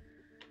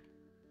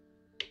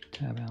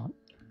 Tab out.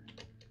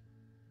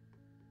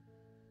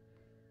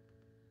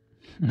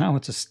 Now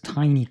it's a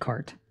tiny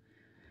cart.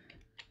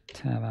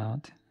 Tab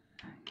out.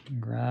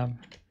 Grab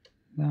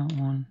that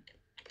one.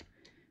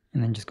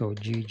 And then just go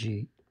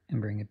GG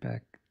and bring it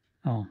back.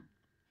 Oh.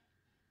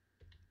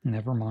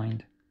 Never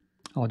mind.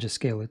 I'll just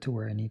scale it to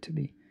where I need to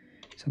be.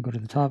 So go to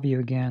the top view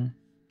again,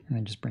 and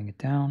then just bring it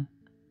down.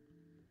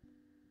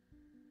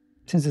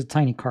 Since it's a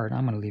tiny card,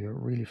 I'm going to leave it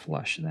really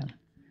flush then.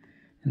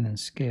 And then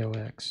scale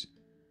X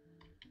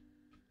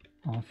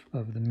off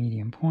of the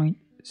medium point,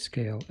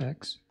 scale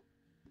X.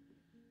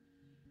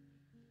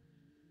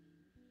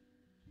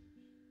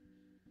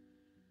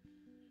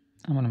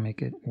 I'm going to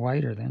make it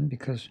wider then,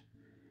 because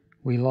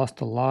we lost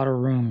a lot of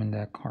room in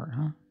that cart,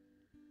 huh?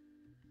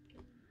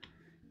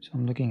 So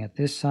I'm looking at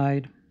this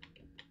side,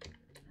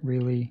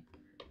 really,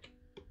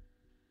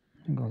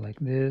 and go like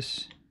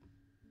this.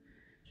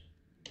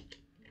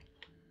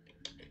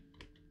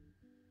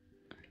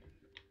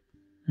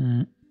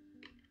 I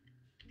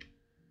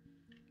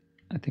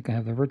think I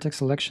have the vertex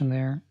selection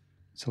there.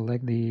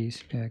 Select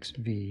these, X,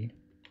 V.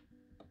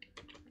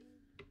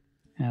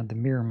 Add the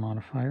mirror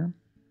modifier.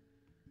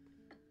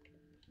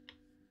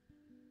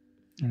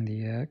 And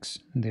the X,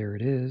 there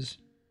it is.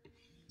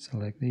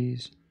 Select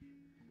these.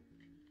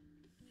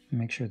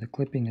 Make sure the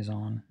clipping is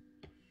on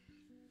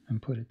and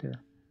put it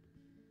there.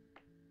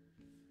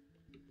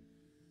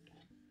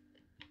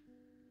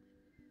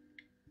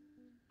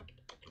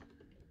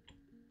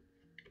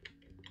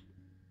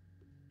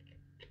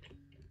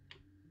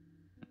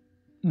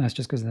 And that's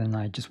just because then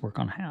I just work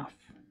on half.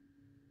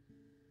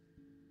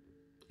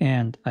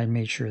 And I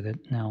made sure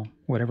that now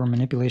whatever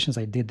manipulations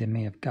I did, they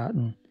may have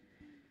gotten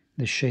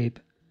the shape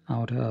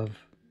out of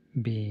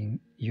being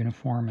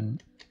uniform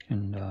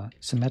and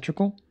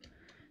symmetrical.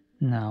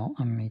 Now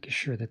I'm making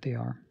sure that they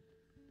are.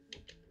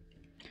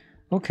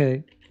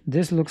 Okay,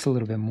 this looks a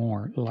little bit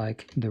more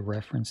like the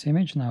reference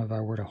image. Now if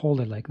I were to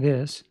hold it like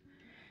this,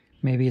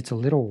 maybe it's a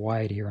little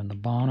wide here on the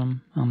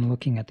bottom. I'm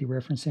looking at the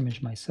reference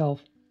image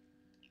myself,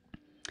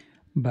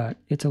 but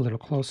it's a little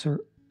closer.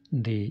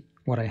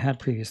 What I had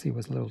previously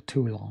was a little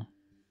too long.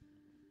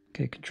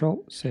 Okay,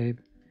 control, save.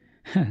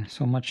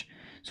 so much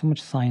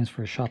science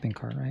for a shopping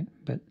cart, right?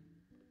 But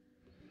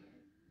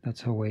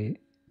that's the way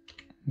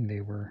they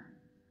were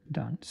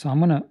done. So I'm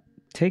gonna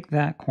take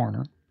that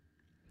corner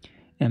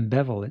and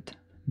bevel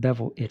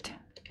it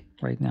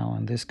right now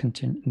on this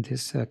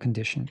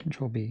condition,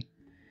 control B.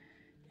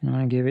 And I'm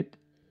gonna give it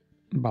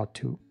about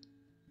 2,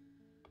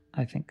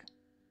 I think.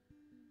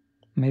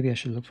 Maybe I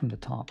should look from the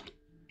top.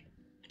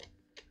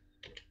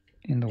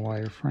 In the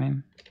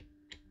wireframe,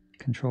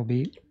 control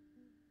B.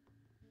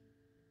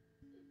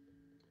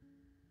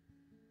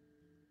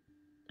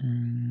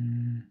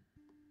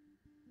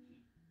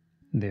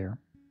 There.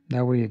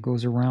 That way it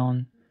goes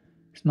around.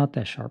 It's not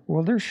that sharp.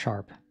 Well, they're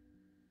sharp.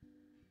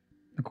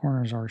 The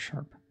corners are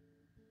sharp.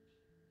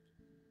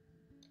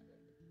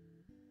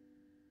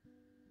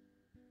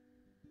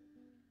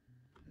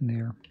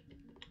 There.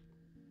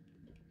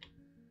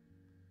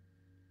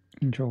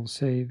 Control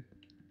save.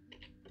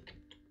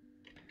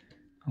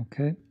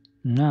 Okay.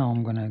 Now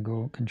I'm going to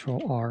go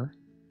control R.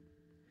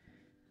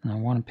 And I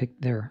want to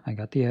pick there. I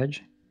got the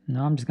edge.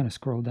 Now I'm just going to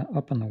scroll down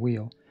up on the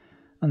wheel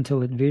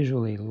until it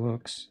visually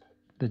looks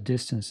the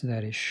distance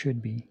that it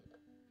should be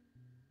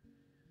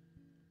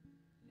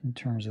in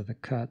terms of the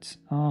cuts.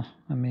 Oh,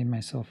 I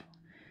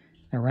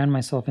ran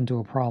myself into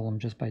a problem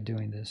just by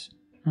doing this.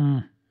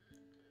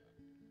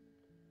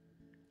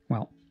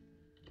 Well,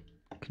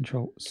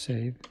 control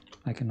save.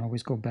 I can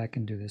always go back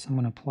and do this. I'm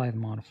going to apply the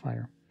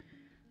modifier.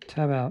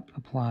 Tab out,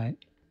 apply,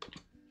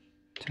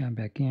 tab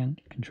back in,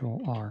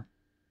 control R.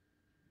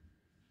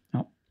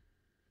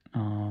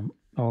 Oh,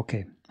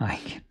 okay.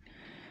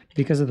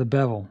 Because of the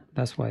bevel,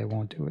 that's why I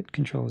won't do it.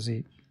 Control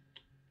Z.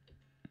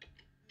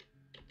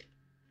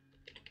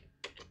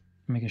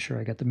 Making sure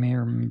I got the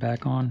mirror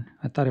back on.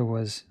 I thought it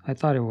was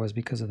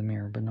because of the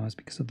mirror, but no, it's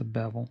because of the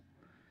bevel.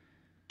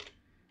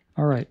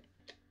 All right.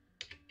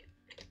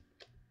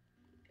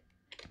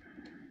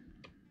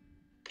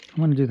 I'm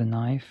going to do the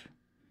knife.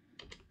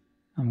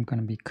 I'm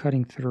going to be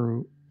cutting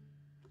through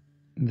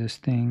this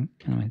thing,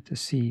 and I'm going to hit the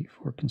C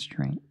for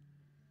constraint.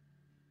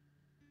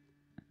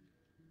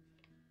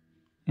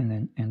 And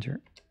then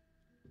enter.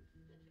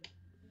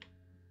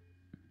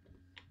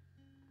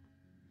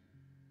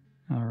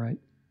 All right,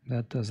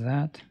 that does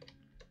that.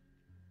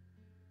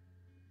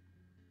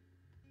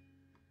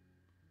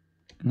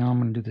 Now I'm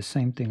going to do the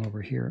same thing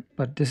over here,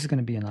 but this is going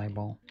to be an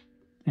eyeball.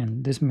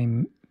 And this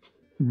may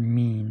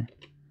mean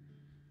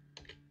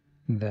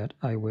that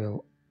I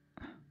will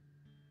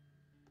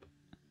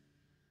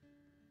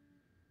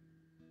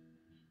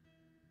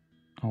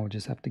I'll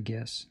just have to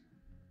guess.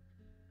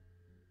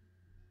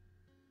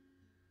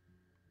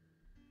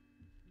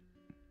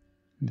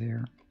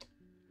 There.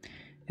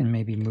 And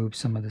maybe move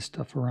some of this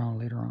stuff around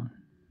later on.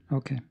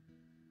 Okay.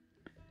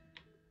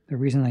 The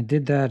reason I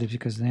did that is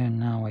because then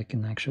now I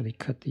can actually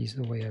cut these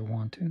the way I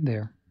want to.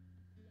 There.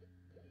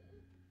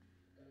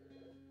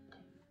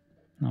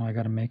 Now I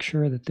got to make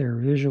sure that they're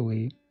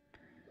visually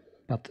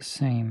about the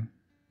same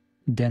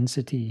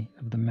density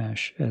of the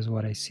mesh as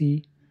what I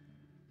see.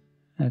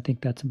 I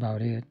think that's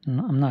about it.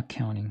 I'm not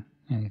counting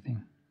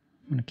anything.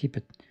 I'm going to keep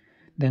it.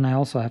 Then I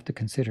also have to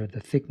consider the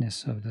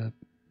thickness of the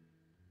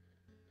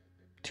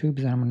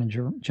tubes that I'm going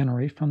to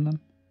generate from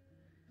them.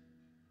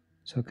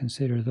 So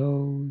consider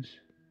those.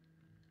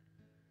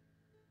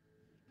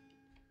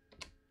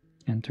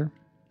 Enter.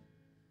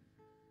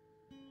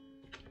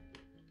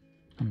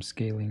 I'm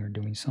scaling or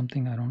doing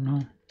something, I don't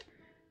know.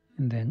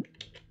 And then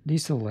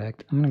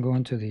deselect. I'm going to go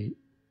into the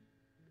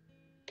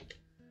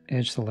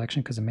edge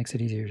selection because it makes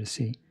it easier to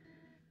see.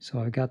 So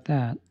I've got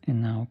that,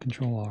 and now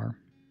control R.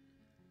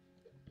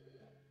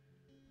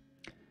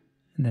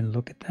 And then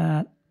look at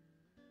that.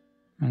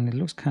 And it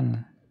looks kind of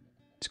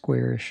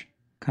squarish,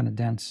 kind of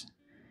dense.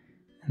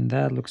 And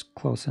that looks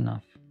close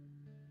enough.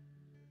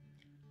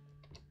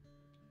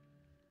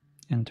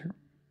 Enter.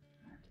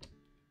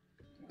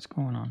 What's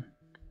going on?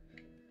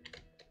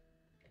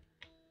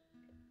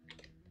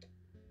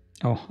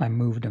 Oh, I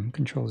moved them.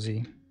 Control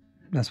Z.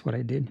 That's what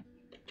I did.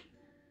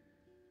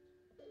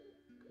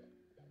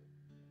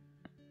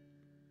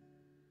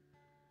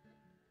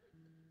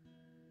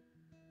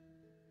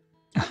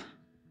 Ah,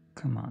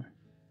 come on.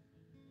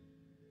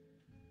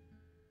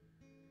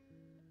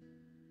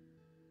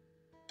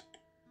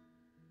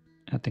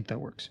 I think that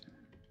works.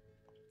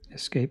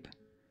 Escape.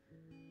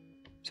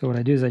 So what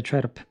I do is I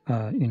try to,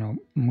 you know,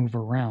 move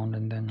around,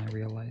 and then I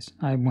realize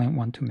I went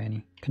one too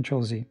many.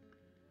 Control Z.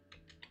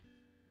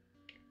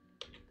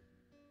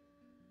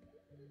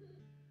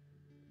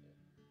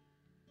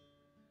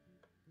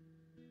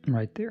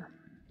 Right there.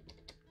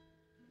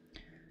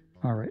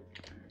 All right.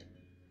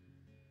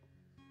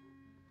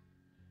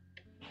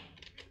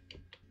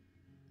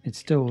 It's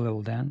still a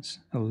little dense.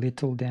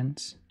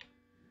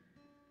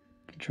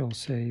 Control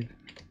save.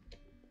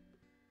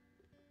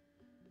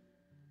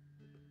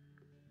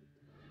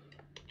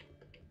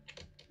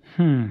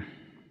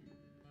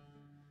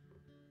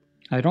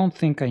 I don't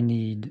think I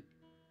need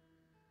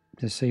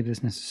to save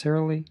this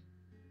necessarily,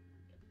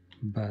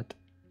 but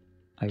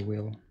I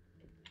will.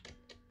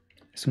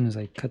 As soon as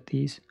I cut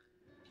these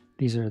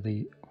are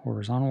the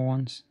horizontal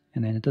ones,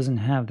 and then it doesn't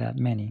have that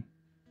many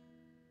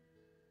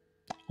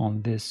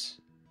on this.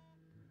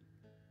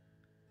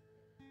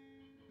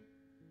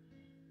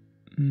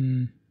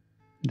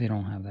 They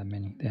don't have that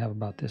many. They have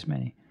about this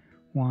many.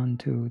 1,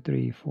 2,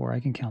 3, 4. I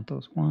can count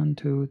those. 1,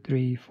 2,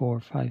 3, 4,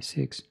 5,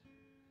 6.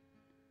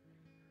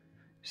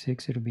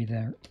 6, it'll be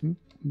there.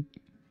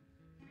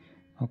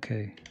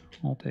 Okay,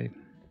 Alt A.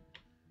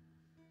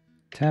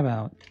 Tab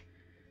out,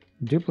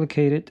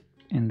 duplicate it,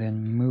 and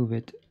then move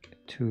it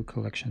to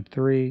collection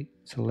 3.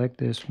 Select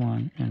this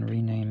one and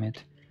rename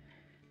it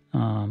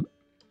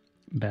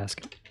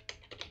basket,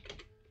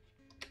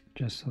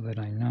 just so that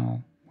I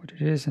know what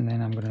it is. And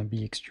then I'm going to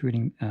be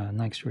extracting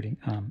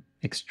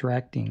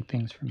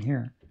things from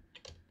here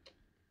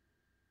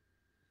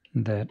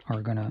that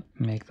are going to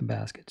make the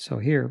basket. So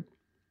here,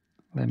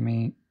 let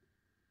me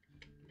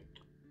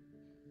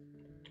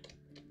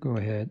go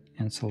ahead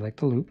and select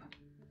the loop.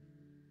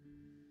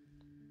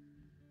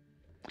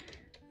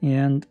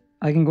 And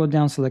I can go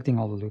down selecting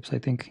all the loops. I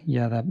think,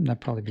 yeah,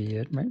 that'd probably be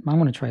it, right? I'm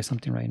going to try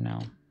something right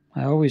now.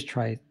 I always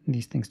try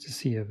these things to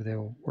see if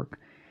they'll work.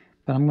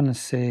 But I'm going to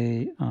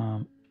say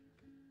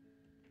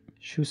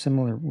shoe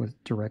similar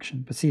with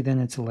direction. But see, then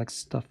it selects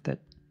stuff that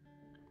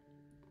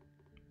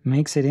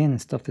makes it in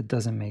and stuff that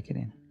doesn't make it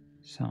in.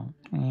 So,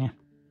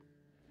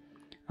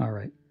 all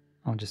right.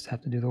 I'll just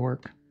have to do the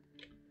work.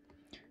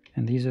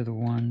 And these are the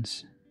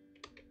ones.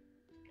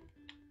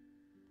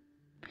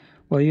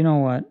 Well, you know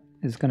what?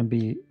 It's going to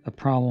be a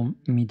problem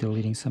me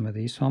deleting some of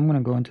these. So I'm going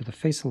to go into the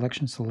face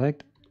selection,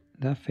 select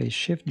that face,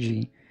 Shift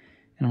G,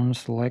 and I'm going to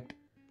select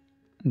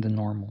the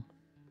normal.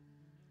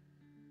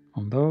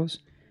 On those,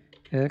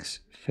 X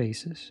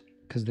faces,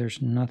 because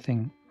there's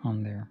nothing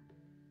on there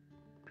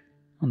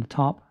on the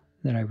top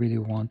that I really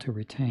want to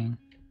retain.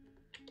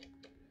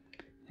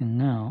 And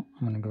now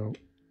I'm going to go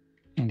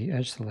in the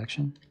edge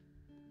selection.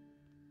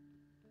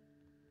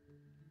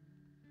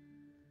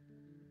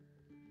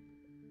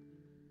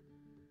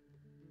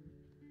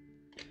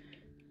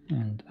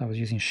 And I was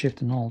using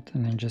Shift and Alt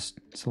and then just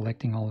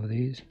selecting all of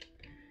these.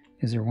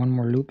 Is there one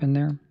more loop in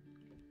there?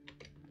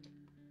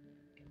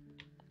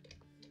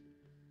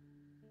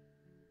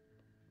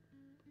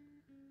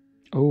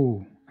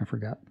 Oh, I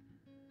forgot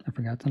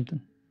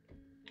something.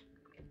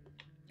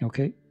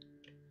 Okay.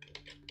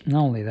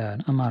 Not only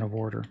that, I'm out of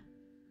order.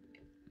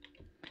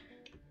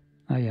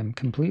 I am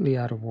completely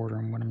out of order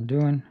in what I'm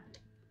doing.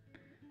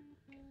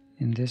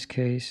 In this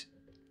case,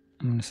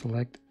 I'm going to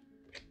select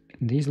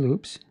these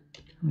loops.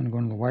 I'm going to go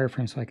into the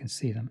wireframe so I can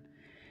see them.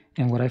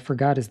 And what I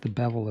forgot is the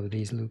bevel of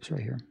these loops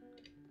right here.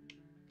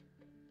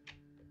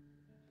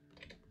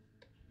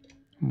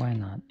 Why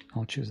not?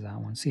 I'll choose that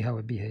one. See how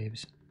it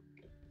behaves.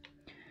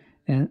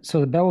 And so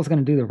the bevel is going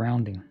to do the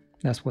rounding.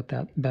 That's what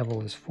that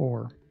bevel is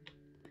for.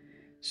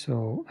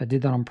 So I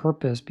did that on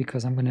purpose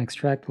because I'm going to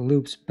extract the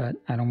loops, but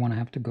I don't want to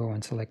have to go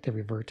and select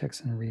every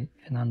vertex and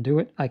undo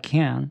it. I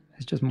can.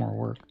 It's just more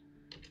work.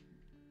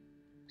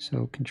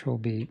 So Control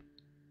B.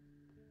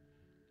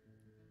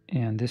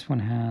 And this one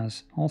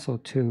has also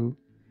two.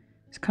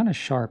 It's kind of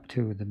sharp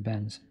too, the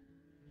bends.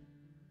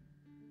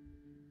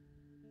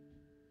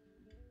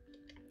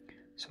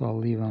 So I'll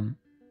leave them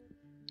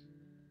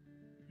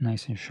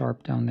nice and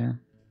sharp down there.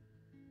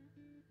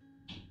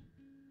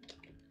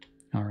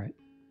 All right.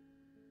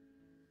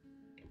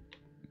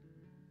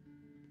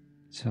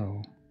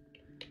 So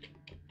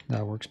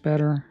that works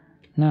better.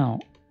 Now,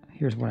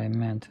 here's what I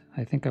meant.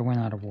 I think I went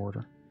out of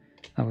order.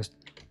 I was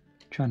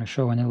trying to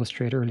show and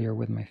illustrate earlier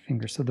with my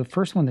finger. So the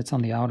first one that's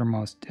on the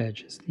outermost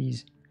edge is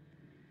these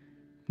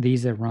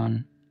that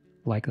run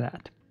like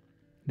that.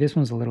 This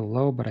one's a little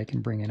low, but I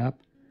can bring it up.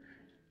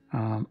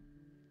 And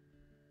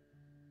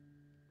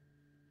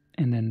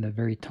then the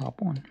very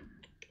top one.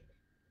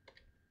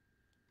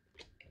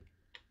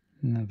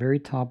 And the very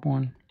top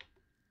one.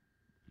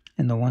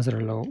 And the ones that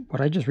are low.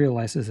 What I just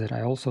realized is that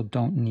I also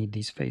don't need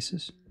these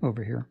faces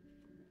over here.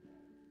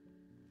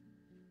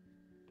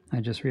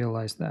 I just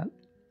realized that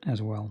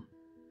as well.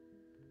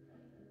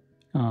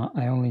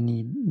 I only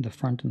need the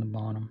front and the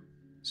bottom.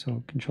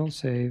 So Control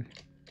Save.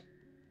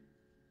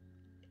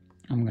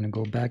 I'm going to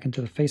go back into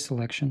the face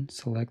selection,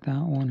 select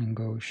that one and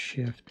go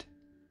Shift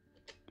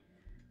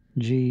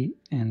G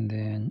and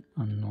then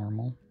on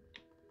normal.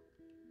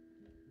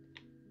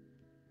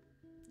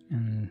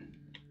 And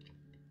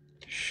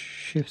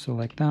Shift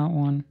select that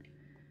one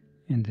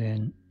and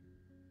then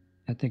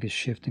I think it's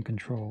Shift and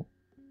Control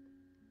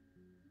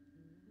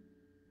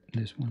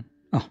this one.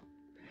 Oh,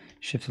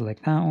 Shift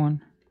select that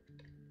one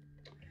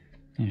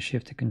and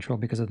Shift to Control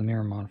because of the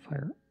mirror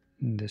modifier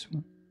this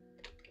one.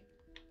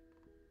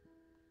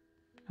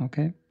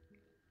 Okay,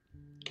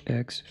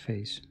 X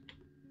face.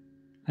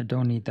 I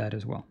don't need that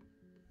as well.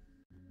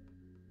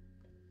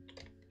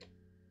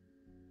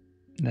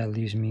 That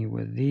leaves me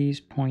with these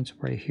points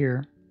right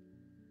here,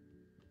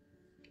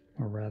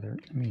 or rather,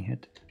 let me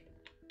hit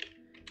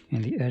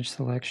in the edge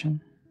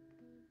selection.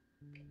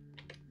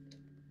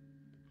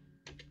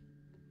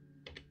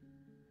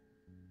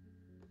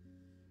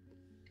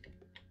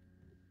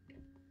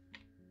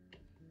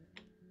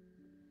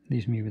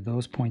 Leaves me with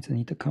those points that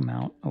need to come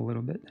out a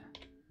little bit.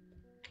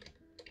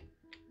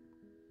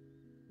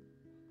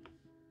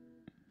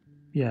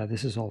 Yeah,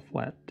 this is all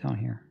flat down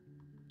here.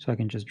 So I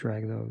can just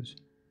drag those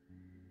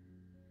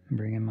and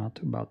bring them out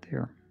to about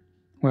there.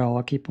 Well,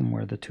 I'll keep them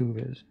where the tube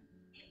is.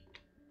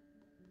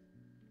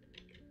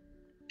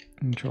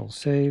 Control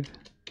Save.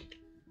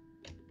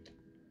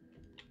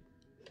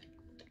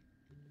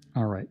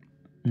 All right,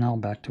 now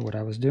back to what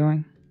I was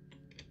doing.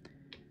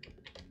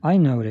 I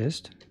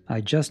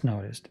just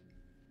noticed,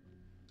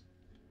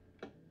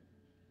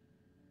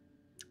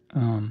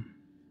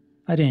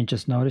 I didn't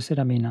just notice it.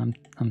 I mean,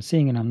 I'm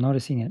seeing it. I'm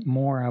noticing it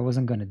more. I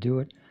wasn't going to do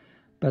it,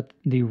 but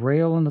the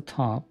rail on the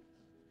top.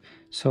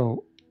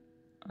 So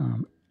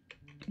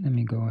let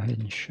me go ahead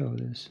and show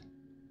this.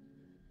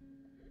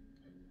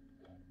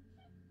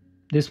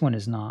 This one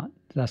is not.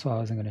 That's why I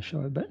wasn't going to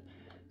show it. But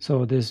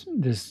so this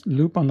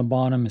loop on the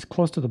bottom is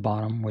close to the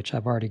bottom, which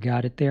I've already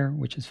got it there,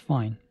 which is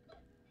fine.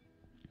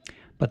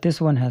 But this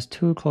one has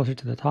two closer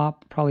to the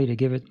top, probably to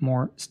give it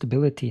more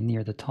stability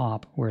near the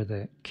top where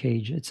the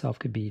cage itself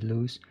could be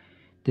loose.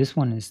 This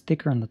one is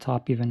thicker on the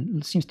top, even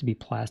it seems to be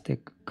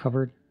plastic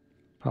covered,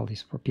 probably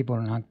for people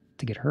not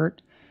to get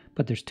hurt,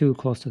 but there's two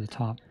close to the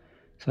top.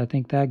 So I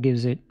think that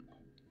gives it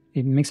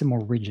makes it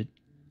more rigid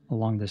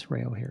along this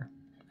rail here.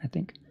 I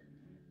think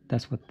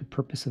that's what the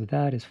purpose of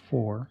that is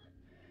for.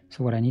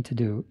 So what I need to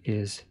do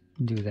is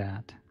do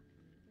that.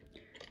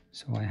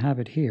 So I have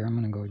it here. I'm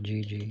going to go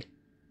GG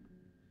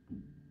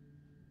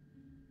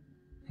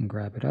and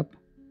grab it up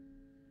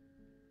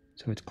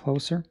so it's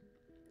closer,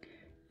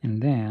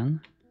 and then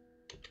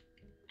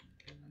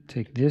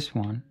take this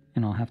one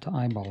and I'll have to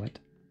eyeball it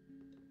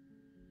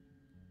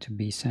to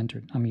be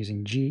centered. I'm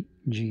using G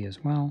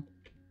as well.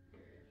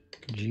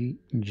 G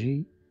and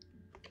G.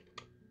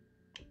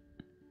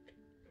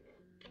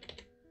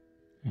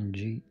 I'm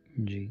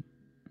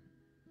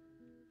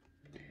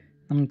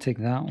going to take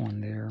that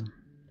one there.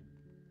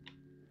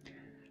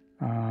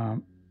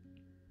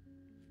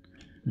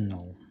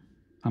 No,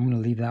 I'm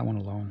going to leave that one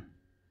alone.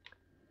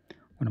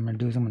 What I'm going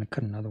to do is I'm going to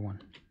cut another one.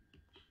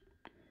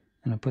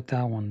 I'm going to put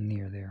that one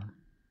near there.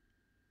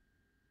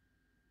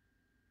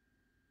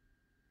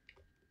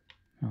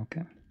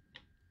 Okay.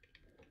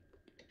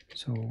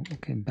 So,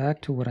 okay,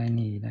 back to what I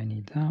need. I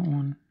need that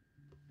one.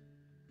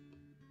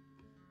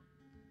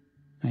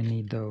 I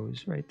need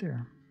those right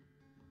there.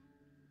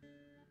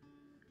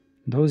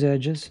 Those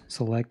edges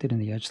selected in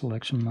the edge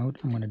selection mode,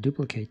 I'm going to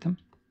duplicate them.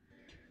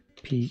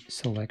 P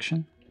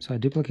selection. So I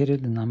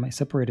duplicated and I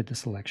separated the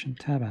selection.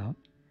 Tab out.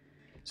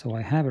 So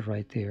I have it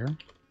right there.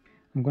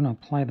 I'm going to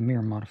apply the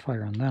mirror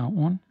modifier on that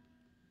one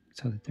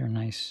so that they're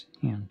nice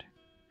and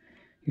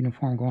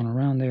uniform going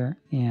around there.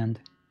 And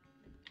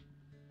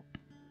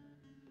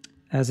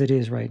as it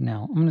is right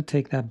now, I'm going to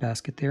take that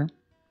basket there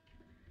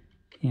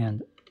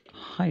and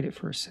hide it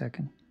for a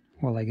second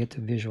while I get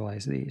to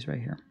visualize these right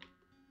here.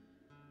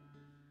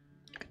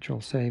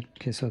 Control Save.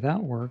 Okay, so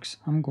that works.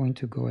 I'm going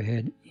to go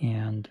ahead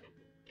and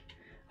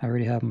I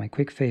already have my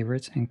quick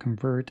favorites and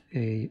convert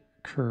a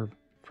curve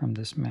from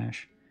this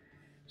mesh.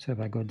 So if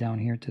I go down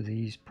here to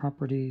these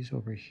properties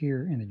over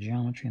here in the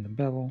geometry and the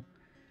bevel,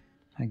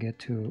 I get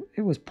to,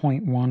 it was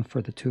 0.1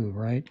 for the tube,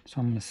 right? So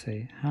I'm going to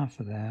say half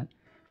of that,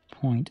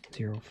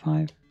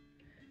 0.05.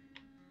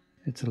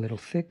 It's a little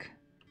thick,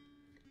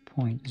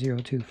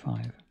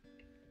 0.025.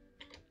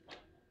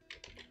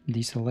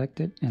 Deselect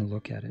it and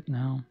look at it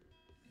now.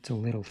 It's a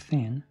little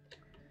thin,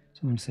 so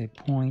I'm going to say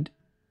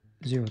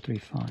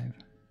 0.035.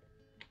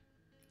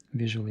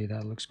 Visually,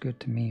 that looks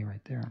good to me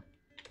right there.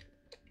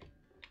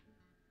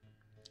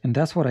 And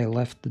that's what I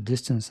left the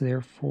distance there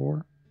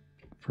for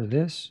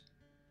this.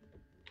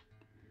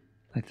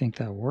 I I think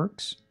that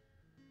works.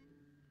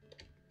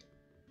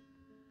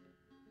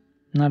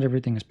 Not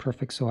everything is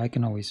perfect, so I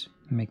can always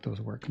make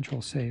those work.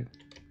 Control save.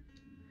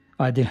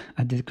 Oh, I did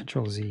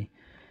Control Z.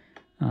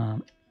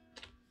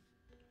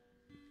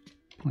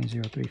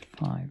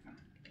 0.035.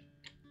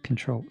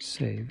 Control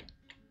save.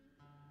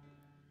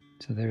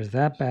 So there's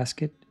that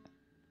basket,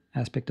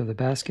 aspect of the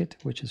basket,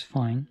 which is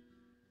fine.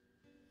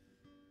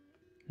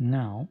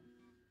 Now,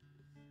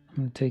 I'm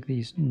going to take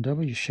these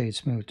W shade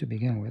smooth to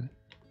begin with.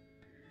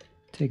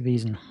 Take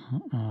these in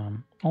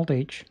Alt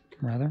H,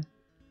 rather.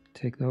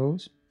 Take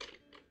those,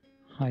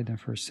 hide them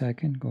for a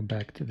second, go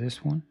back to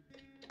this one.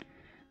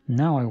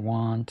 Now I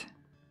want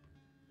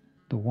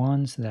the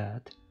ones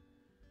that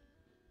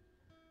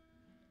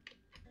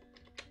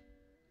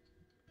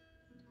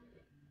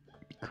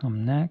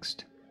come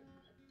next.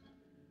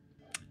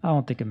 I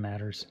don't think it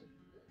matters.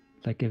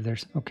 Like if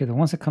there's, okay, the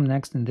ones that come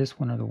next in this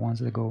one are the ones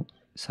that go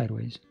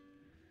sideways.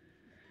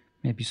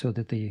 Maybe so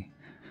that the,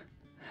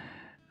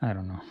 I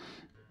don't know.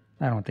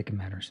 I don't think it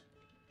matters.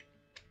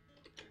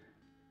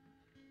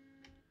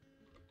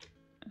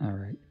 All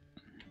right.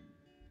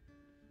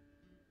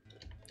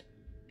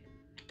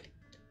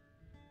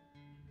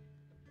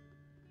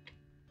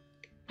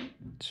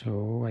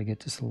 So I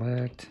get to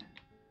select.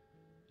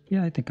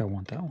 Yeah, I think I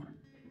want that one.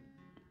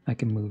 I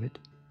can move it.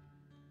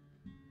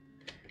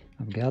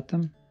 I've got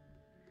them.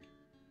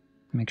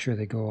 Make sure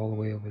they go all the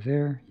way over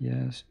there.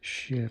 Yes.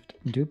 Shift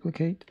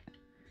duplicate.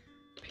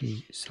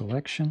 P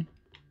selection.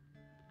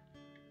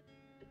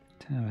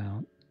 Tab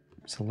out.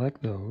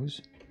 Select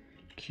those.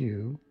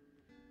 Q.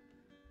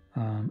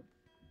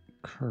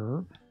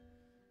 Curve.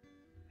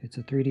 It's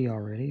a 3D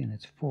already and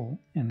it's full.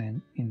 And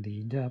then in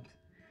the depth,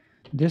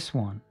 this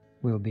one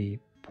will be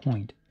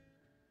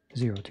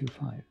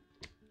 0.025.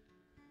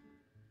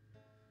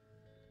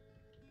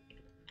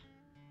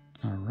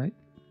 All right.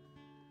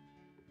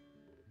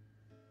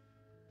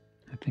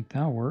 I think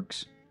that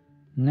works.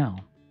 Now,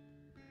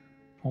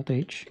 Alt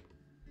H,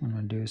 what I'm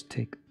going to do is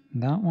take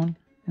that one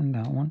and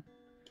that one,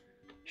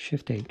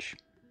 Shift H,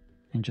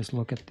 and just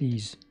look at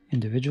these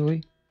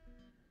individually.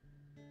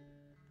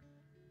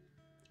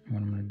 And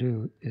what I'm going to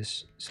do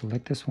is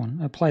select this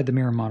one, apply the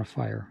mirror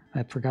modifier.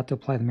 I forgot to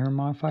apply the mirror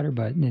modifier,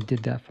 but it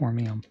did that for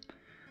me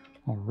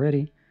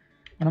already.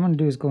 What I'm going to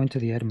do is go into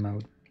the edit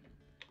mode.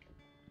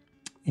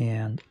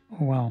 And,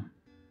 well,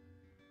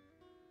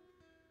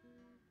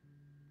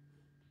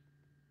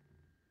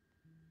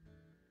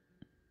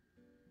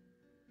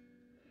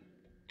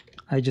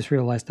 I just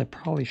realized I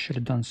probably should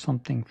have done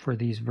something for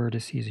these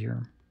vertices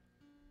here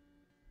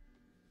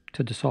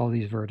to dissolve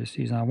these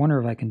vertices. And I wonder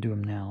if I can do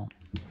them now.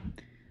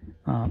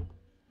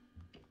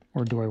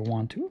 Or do I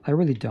want to? I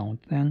really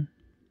don't then.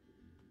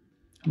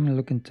 I'm going to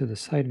look into the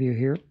side view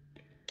here,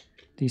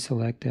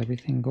 deselect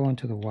everything, go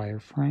into the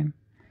wireframe,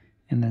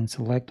 and then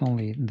select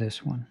only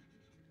this one.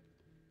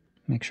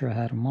 Make sure I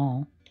had them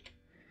all,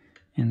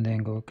 and then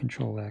go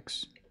Control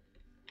X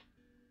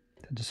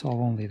to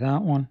dissolve only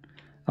that one.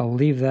 I'll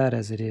leave that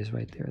as it is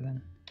right there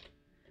then.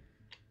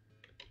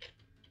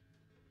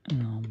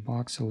 Now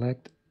box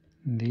select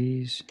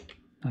these.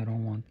 I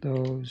don't want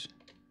those.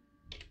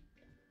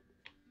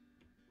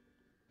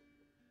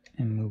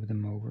 And move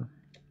them over.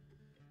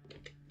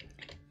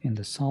 In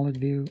the solid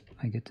view,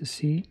 I get to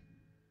see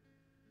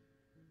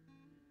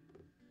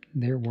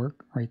their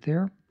work right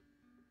there.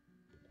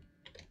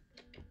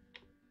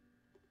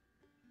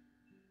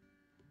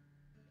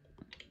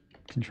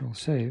 Control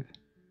save.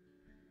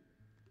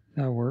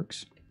 That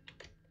works.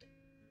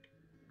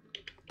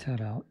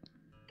 Tab out.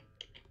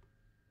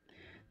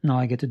 Now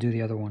I get to do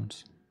the other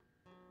ones.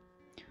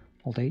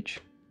 Alt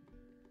H.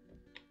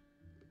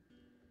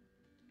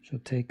 So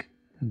take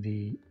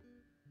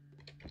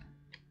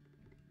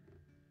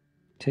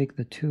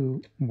the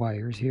two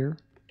wires here,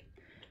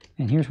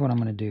 and here's what I'm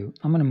going to do.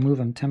 I'm going to move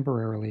them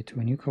temporarily to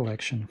a new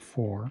collection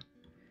 4.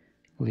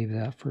 Leave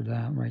that for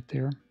that right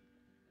there,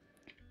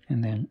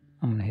 and then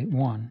I'm going to hit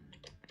 1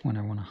 when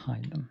I want to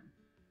hide them.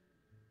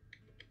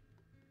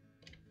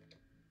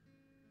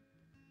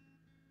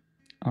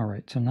 All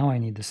right, so now I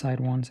need the side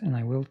ones, and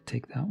I will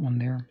take that one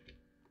there.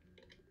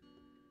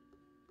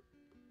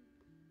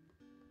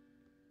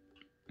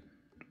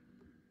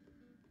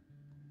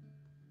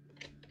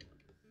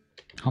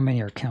 How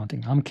many are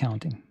counting? I'm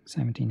counting.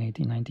 17,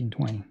 18, 19,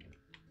 20.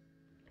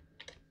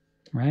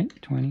 Right?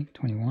 20,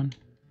 21.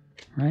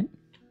 Right?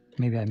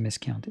 Maybe I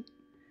miscounted.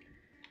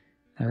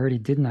 I already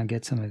did not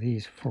get some of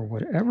these. For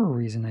whatever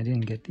reason, I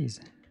didn't get these.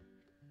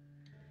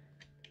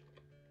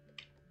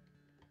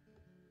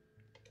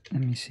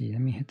 Let me see.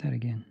 Let me hit that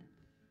again.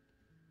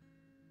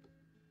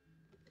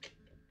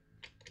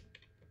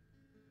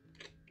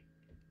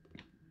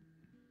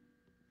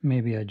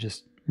 Maybe I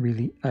just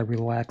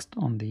relaxed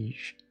on the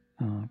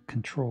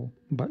control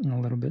button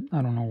a little bit.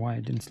 I don't know why I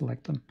didn't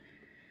select them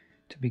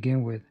to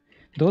begin with.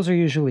 Those are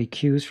usually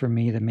cues for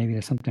me that maybe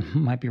there's something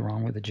might be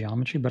wrong with the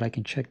geometry, but I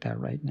can check that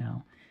right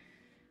now.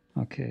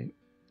 Okay.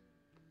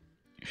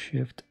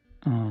 Shift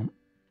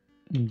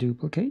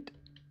duplicate,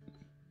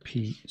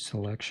 P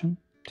selection,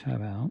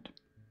 tab out,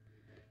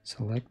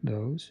 Select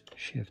those,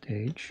 Shift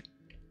H.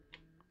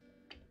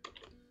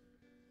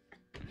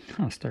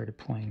 I started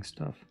playing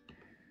stuff.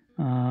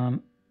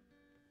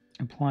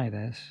 Apply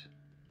this.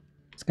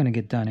 It's going to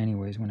get done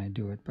anyways when I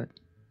do it, but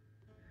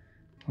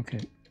okay.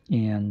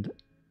 And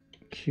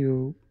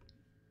Q,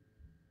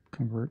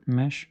 convert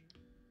mesh.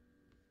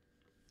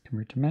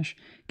 Convert to mesh.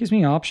 Gives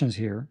me options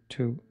here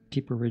to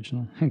keep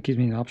original. It gives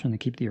me the option to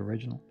keep the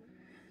original.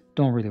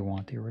 Don't really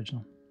want the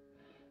original.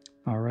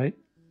 All right.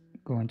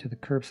 Go into the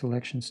curve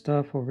selection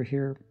stuff over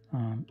here.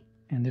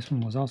 And this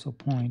one was also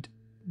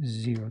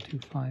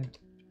 0.025.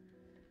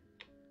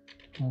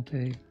 Alt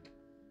A.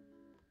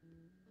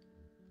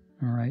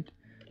 All right.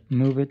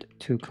 Move it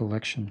to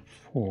collection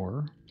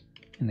 4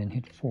 and then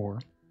hit 4.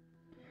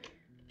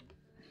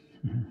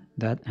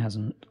 That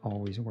hasn't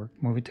always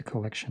worked. Move it to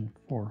collection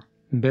 4.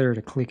 Better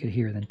to click it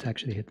here than to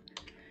actually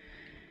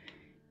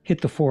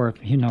hit the 4.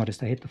 You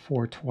noticed I hit the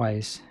 4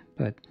 twice,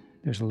 but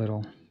there's a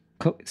little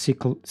see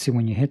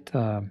when you hit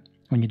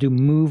when you do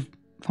move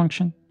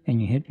function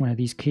and you hit one of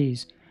these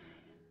keys,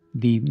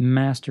 the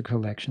master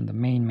collection, the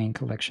main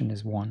collection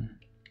is 1.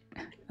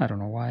 I don't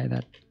know why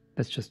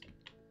that's just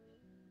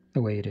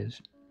the way it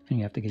is, and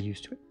you have to get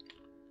used to it.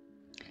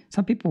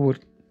 Some people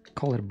would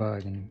call it a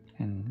bug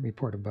and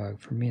report a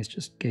bug. For me, it's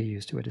just get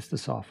used to it. It's the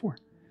software.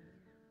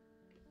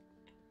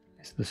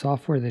 It's the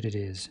software that it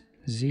is.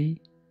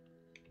 Z.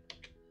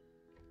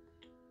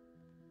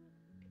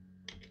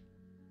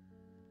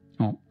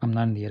 Oh, I'm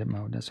not in the edit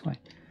mode, that's why.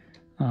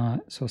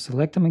 So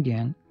select them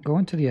again, go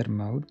into the edit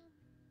mode,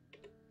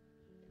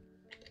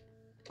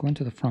 go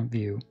into the front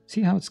view.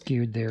 See how it's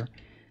skewed there?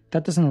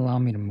 That doesn't allow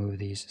me to move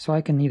these. So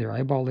I can either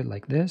eyeball it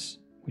like this,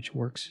 which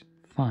works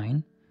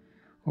fine,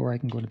 or I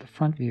can go to the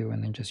front view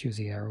and then just use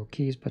the arrow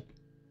keys, but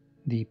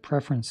the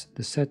preference,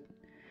 the set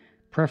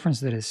preference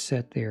that is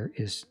set there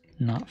is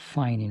not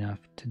fine enough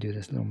to do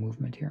this little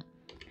movement here.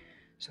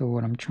 So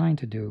what I'm trying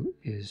to do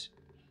is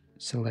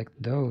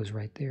select those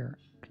right there,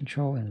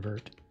 Control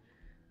Invert.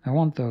 I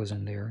want those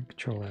in there,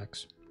 Control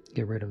X,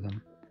 get rid of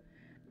them.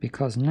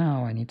 Because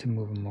now I need to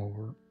move them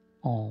over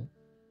all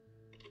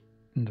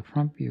in the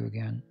front view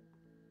again,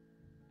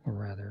 or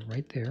rather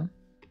right there.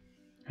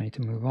 I need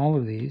to move all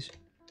of these.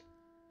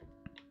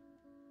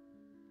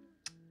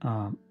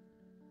 I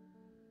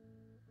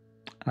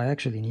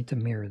actually need to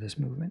mirror this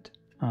movement.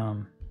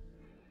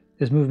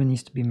 This movement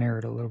needs to be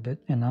mirrored a little bit,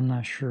 and I'm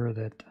not sure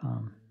that...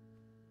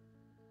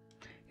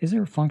 is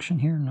there a function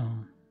here?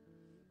 No.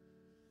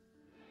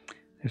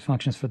 There's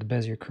functions for the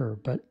Bezier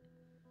curve, but...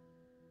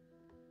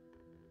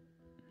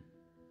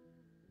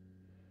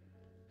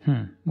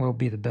 what would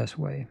be the best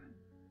way?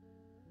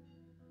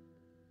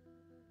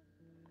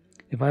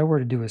 If I were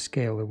to do a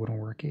scale, it wouldn't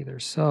work either.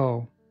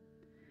 So,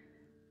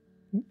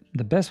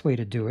 the best way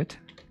to do it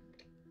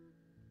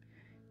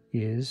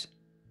is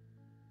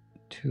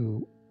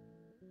to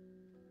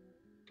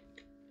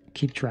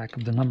keep track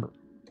of the number.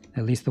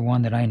 At least the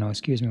one that I know.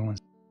 Excuse me one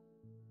second.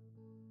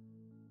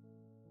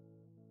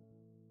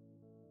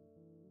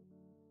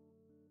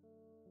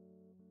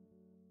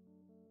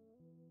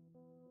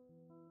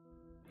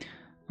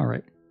 All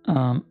right.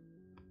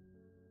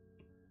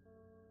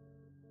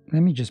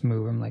 Let me just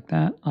move them like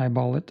that.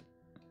 Eyeball it.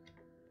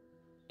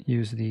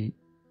 Use the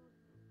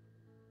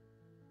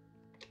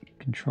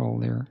control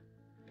there.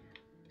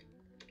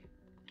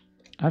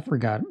 I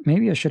forgot.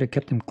 Maybe I should have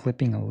kept them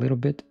clipping a little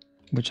bit,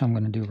 which I'm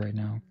going to do right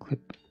now.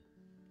 Clip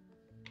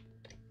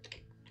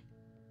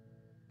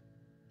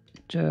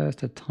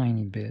just a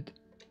tiny bit.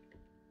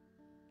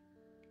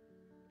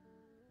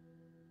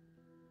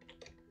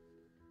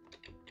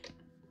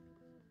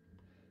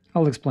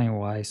 I'll explain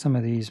why. Some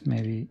of these,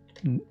 maybe,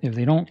 if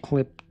they don't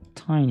clip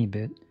tiny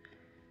bit,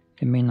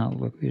 it may not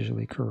look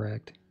visually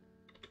correct.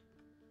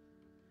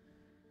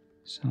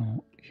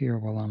 So here,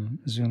 while I'm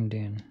zoomed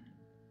in,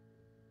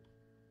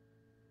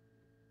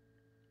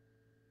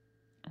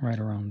 right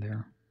around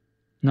there.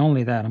 Not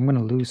only that, I'm going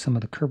to lose some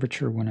of the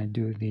curvature when I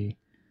do the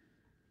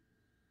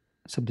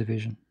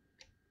subdivision.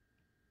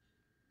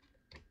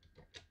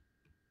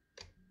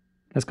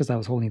 That's because I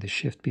was holding the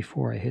shift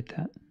before I hit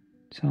that.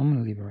 So I'm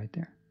going to leave it right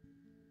there.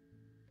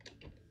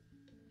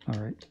 All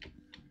right.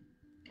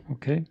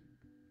 Okay.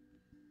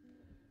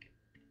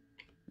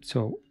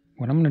 So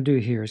what I'm going to do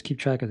here is keep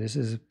track of this.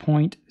 This is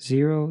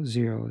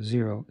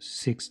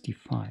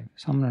 0.00065.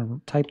 So I'm going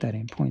to type that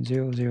in,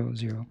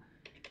 0.000,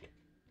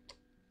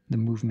 the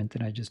movement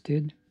that I just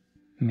did.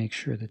 Make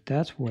sure that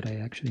that's what I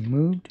actually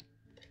moved.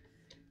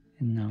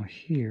 And now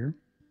here,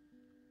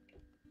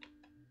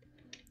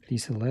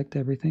 deselect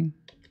everything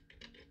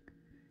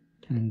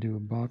and do a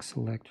box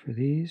select for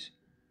these.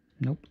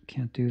 Nope,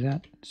 can't do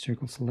that.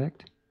 Circle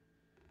select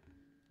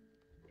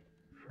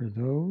for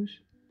those.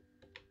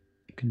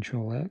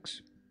 Control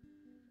X.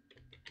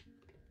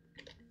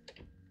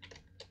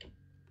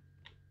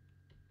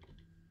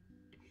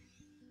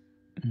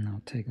 And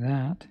I'll take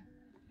that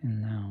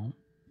and now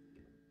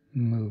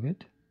move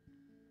it.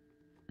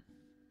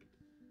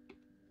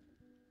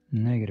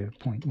 Negative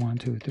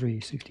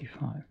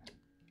 0.12365.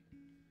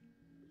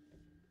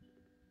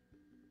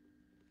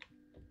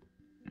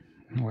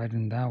 Why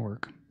didn't that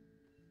work?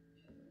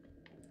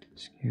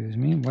 Excuse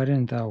me, why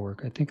didn't that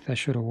work? I think that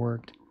should have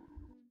worked.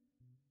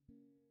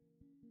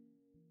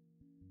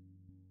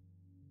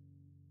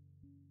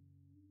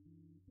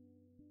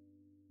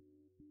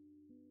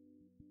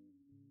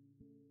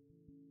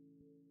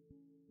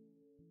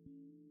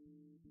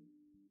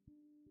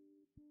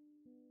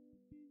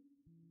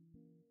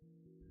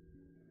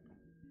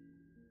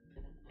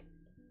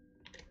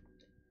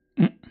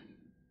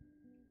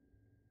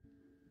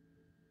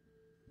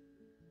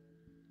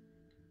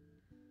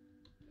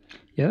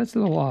 Yeah, that's a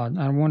little odd.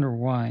 I wonder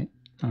why.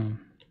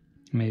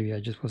 Maybe I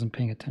just wasn't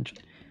paying attention.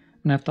 I'm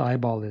gonna have to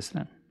eyeball this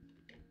then.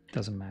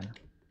 Doesn't matter.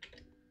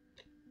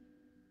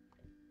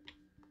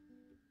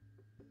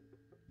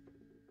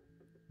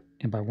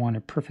 If I want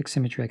a perfect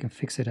symmetry, I can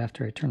fix it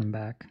after I turn them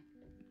back.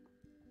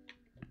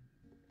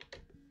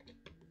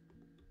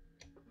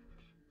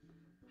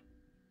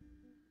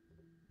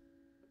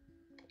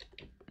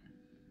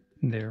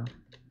 There.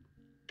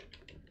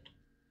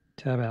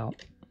 Tab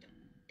out.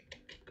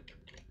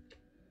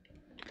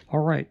 All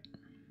right.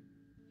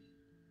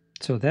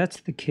 So that's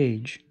the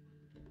cage.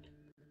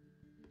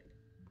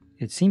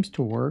 It seems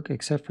to work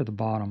except for the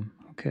bottom.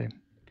 Okay.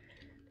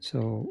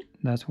 So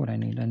that's what I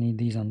need. I need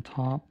these on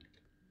top.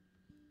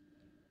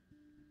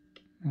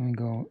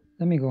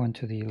 Let me go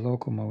into the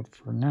local mode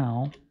for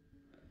now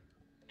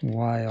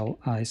while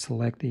I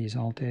select these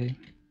Alt A.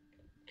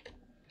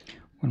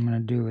 What I'm going to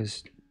do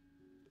is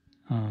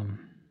I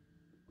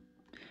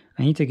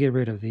need to get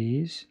rid of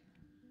these.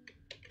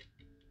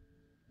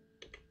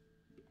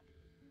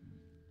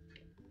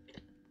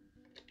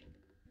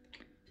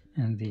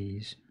 And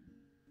these.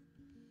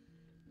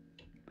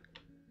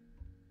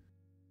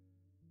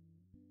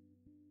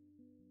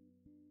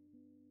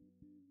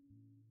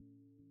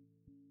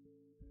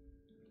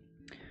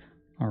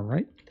 All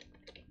right.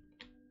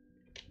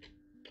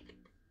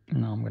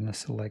 Now I'm going to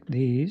select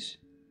these,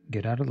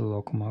 get out of the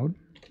local mode,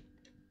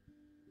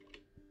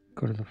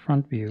 go to the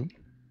front view,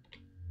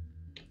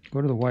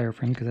 go to the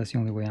wireframe because that's the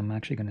only way I'm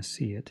actually going to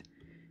see it,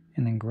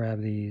 and then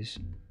grab these.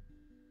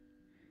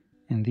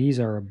 And these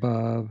are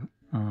above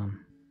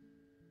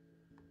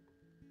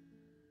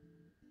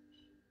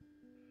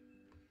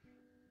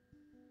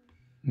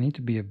need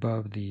to be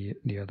above the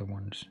other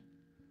ones,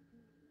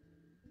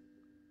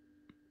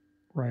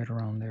 right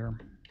around there.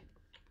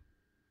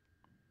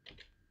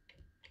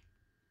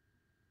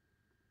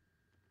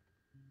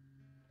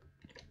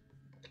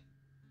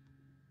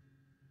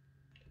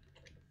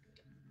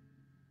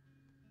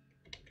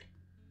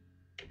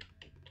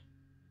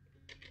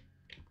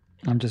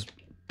 I'm just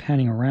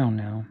panning around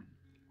now.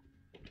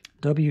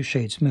 W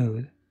shade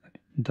smooth,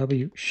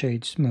 W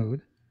shade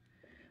smooth.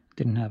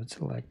 Didn't have it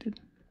selected.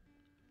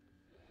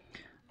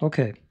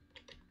 Okay.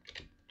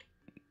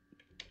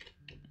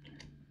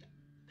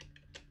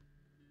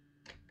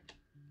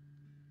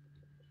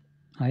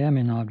 I am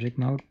in object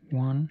mode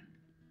 1,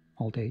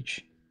 Alt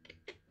H.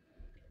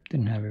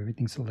 Didn't have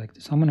everything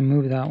selected. So I'm going to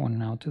move that one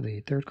now to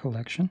the third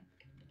collection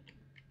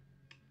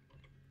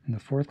and the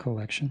fourth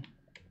collection.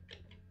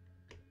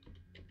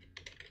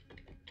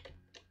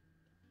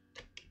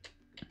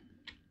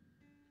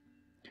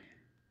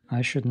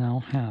 I should now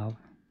have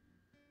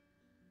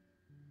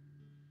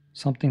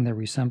something that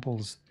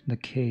resembles the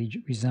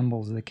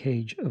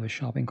cage of a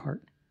shopping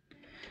cart.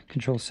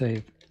 Control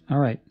save. All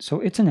right, so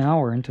it's an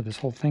hour into this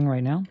whole thing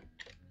right now.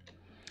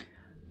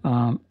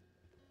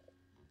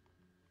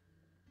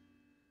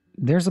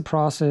 There's a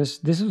process.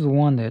 This is the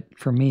one that,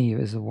 for me,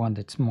 is the one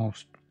that's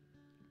most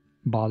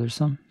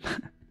bothersome.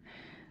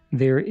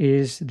 There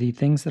is the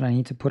things that I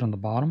need to put on the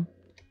bottom.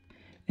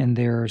 And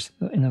there's,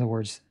 in other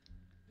words,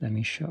 let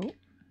me show.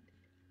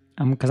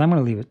 Because I'm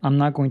going to leave it. I'm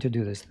not going to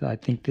do this. I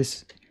think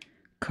this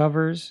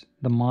covers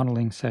the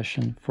modeling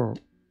session for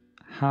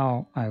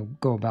how I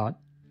go about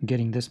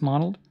getting this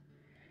modeled.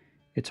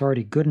 It's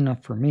already good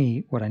enough for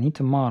me. What I need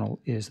to model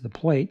is the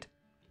plate,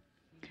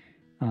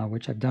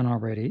 which I've done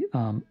already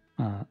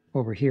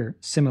over here.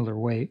 Similar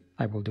way,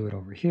 I will do it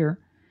over here.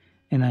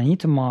 And I need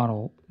to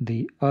model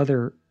the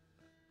other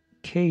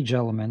cage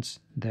elements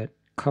that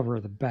cover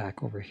the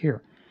back over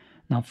here.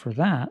 Now for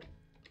that,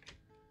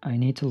 I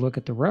need to look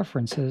at the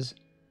references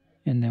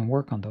and then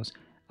work on those.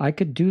 I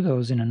could do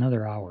those in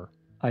another hour.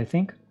 I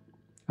think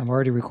I've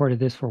already recorded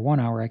this for 1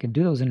 hour. I could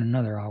do those in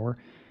another hour.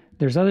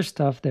 There's other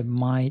stuff that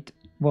might,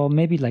 well,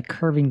 maybe like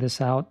curving these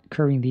out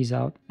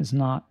is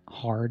not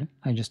hard.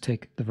 I just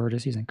take the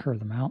vertices and curve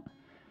them out.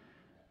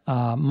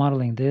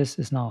 Modeling this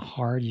is not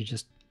hard. You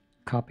just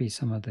copy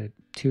some of the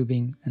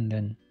tubing and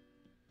then,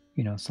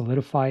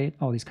 solidify it,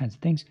 all these kinds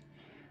of things.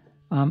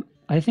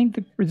 I think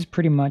that it's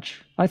pretty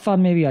much, I thought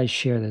maybe I'd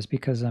share this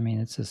because,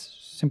 it's a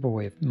simple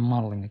way of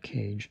modeling a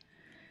cage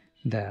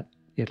that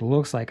it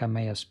looks like I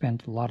may have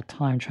spent a lot of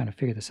time trying to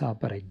figure this out,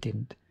 but I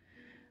didn't.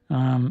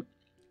 And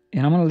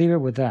I'm going to leave it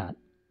with that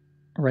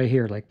right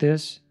here like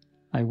this.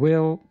 I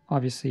will,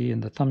 obviously,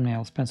 in the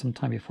thumbnail, spend some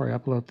time before I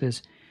upload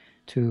this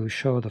to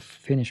show the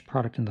finished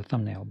product in the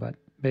thumbnail. But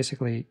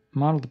basically,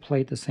 model the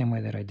plate the same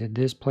way that I did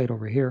this plate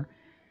over here.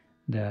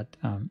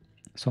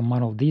 So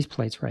model these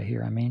plates right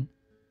here,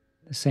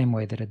 the same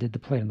way that I did the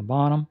plate on the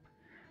bottom,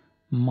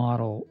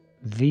 model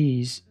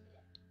these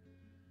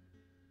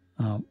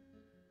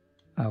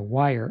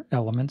wire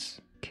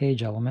elements,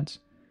 cage elements,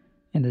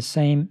 in the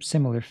same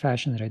similar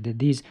fashion that I did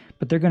these,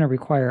 but they're going to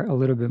require a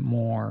little bit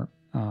more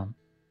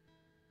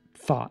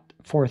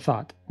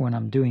forethought when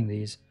I'm doing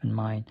these in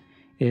mine.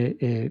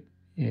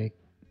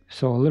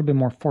 So a little bit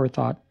more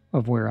forethought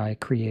of where I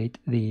create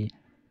the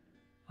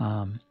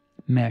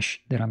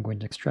mesh that I'm going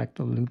to extract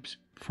the loops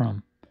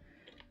from.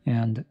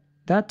 And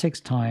that takes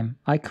time.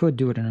 I could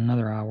do it in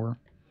another hour.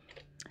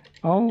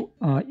 How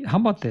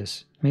about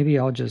this? Maybe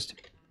I'll just,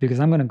 because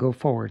I'm going to go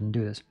forward and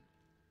do this.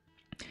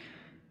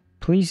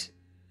 Please,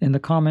 in the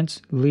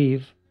comments,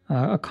 leave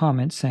a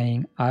comment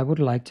saying, I would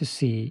like to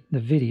see the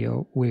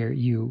video where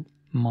you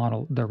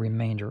model the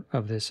remainder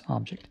of this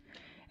object.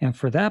 And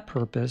for that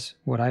purpose,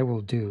 what I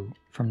will do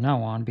from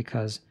now on,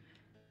 because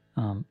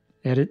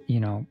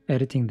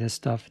editing this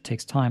stuff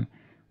takes time,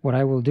 what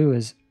I will do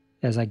is,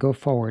 as I go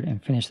forward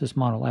and finish this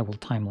model, I will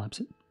time-lapse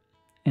it.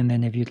 And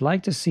then if you'd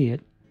like to see it,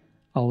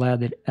 I'll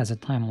add it as a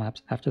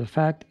time-lapse after the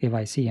fact if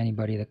I see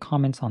anybody that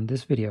comments on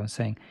this video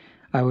saying,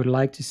 I would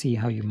like to see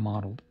how you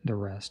modeled the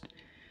rest.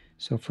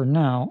 So for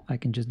now, I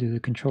can just do the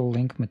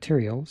control-link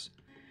materials,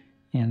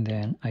 and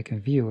then I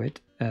can view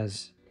it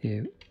as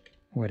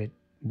what it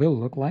will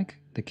look like,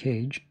 the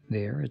cage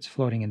there. It's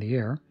floating in the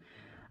air.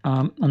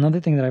 Another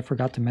thing that I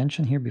forgot to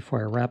mention here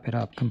before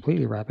I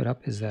completely wrap it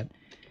up, is that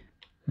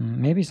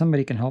maybe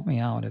somebody can help me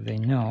out if they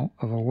know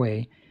of a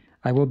way.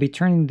 I will be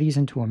turning these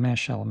into a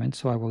mesh element,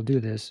 so I will do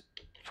this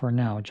for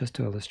now just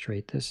to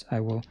illustrate this. I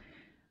will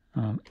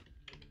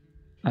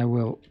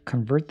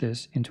convert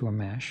this into a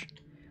mesh.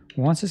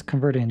 Once it's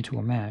converted into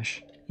a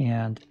mesh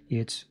and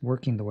it's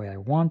working the way I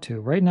want to,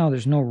 right now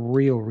there's no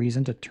real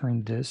reason to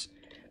turn this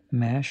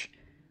mesh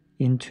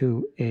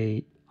into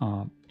a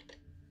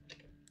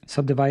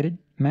subdivided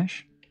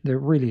mesh. There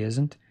really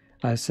isn't.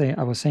 I was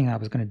saying I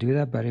was going to do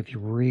that, but if you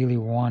really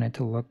want it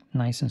to look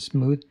nice and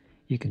smooth,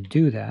 you can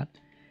do that.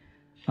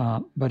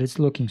 But it's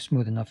looking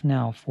smooth enough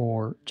now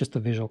for just the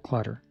visual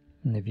clutter.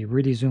 And if you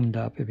really zoomed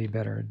up, it'd be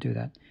better to do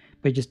that.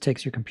 But it just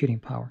takes your computing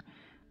power.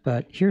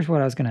 But here's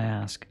what I was going to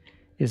ask,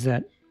 is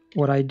that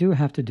what I do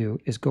have to do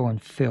is go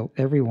and fill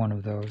every one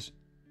of those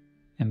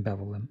and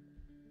bevel them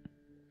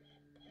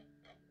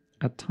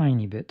a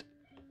tiny bit.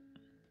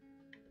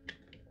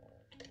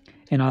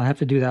 And I'll have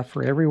to do that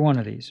for every one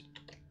of these.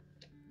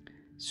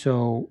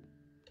 So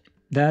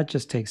that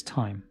just takes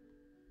time.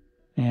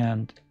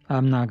 And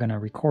I'm not going to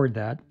record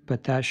that,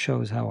 but that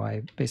shows how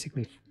I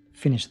basically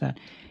finish that.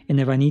 And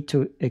if I need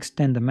to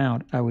extend them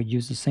out, I would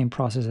use the same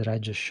process that I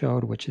just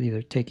showed, which is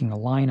either taking a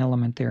line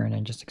element there and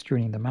then just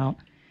extruding them out.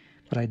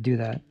 But I do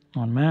that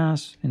en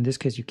masse. In this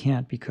case, you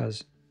can't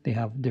because they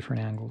have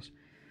different angles.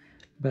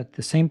 But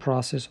the same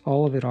process,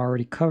 all of it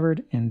already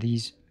covered in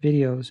these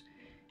videos.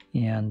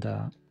 And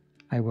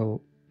I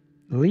will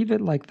leave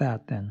it like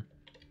that then.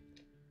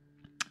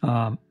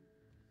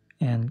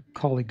 And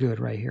call it good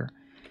right here.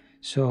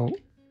 So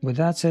with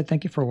that said,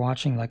 thank you for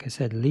watching. Like I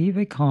said, leave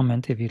a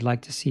comment if you'd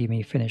like to see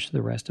me finish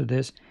the rest of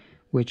this,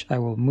 which I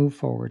will move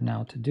forward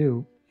now to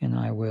do, and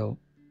I will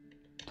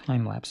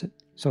time-lapse it.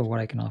 So what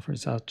I can offer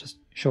is I'll just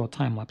show a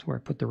time-lapse where I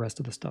put the rest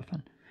of the stuff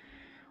in.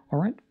 All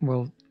right,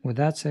 well, with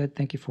that said,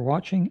 thank you for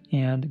watching,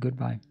 and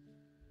goodbye.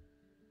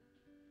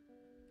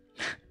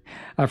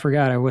 I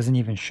forgot I wasn't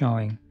even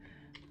showing.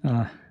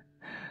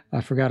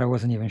 I forgot I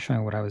wasn't even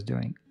showing what I was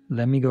doing.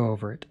 Let me go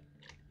over it.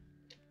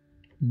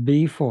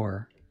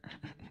 Before,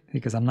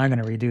 because I'm not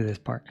going to redo this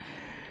part.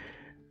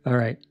 All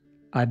right,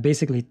 I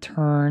basically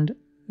turned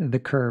the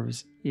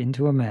curves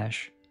into a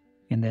mesh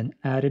and then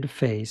added a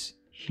face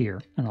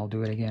here, and I'll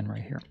do it again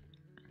right here.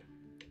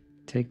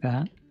 Take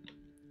that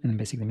and then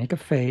basically make a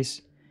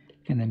face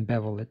and then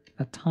bevel it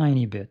a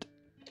tiny bit.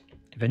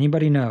 If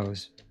anybody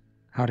knows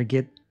how to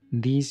get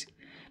these,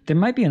 there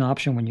might be an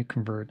option when you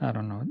convert, I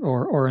don't know,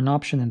 or an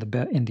option in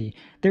the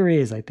there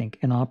is, I think,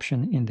 an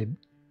option in the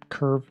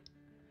curve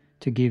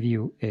to give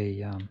you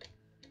a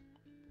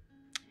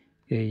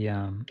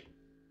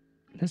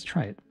let's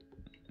try it.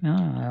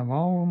 I've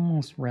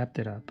almost wrapped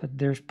it up, but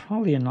there's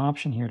probably an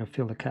option here to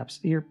fill the caps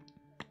here,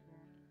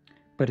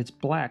 but it's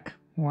black.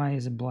 Why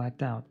is it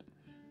blacked out?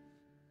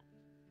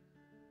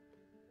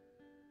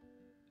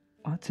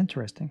 Oh, that's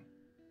interesting.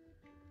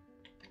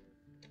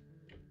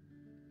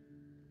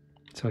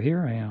 So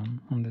here I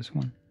am on this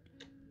one.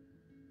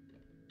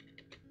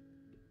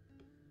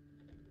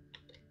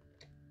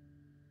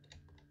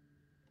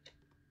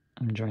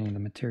 I'm joining the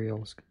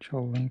materials,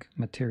 control link,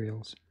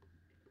 materials.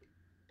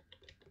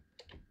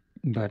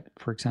 But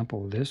for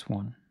example, this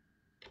one,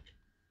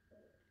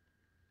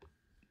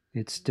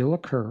 it's still a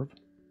curve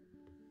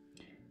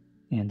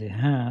and it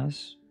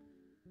has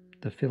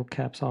the fill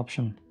caps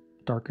option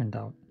darkened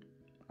out.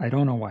 I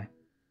don't know why.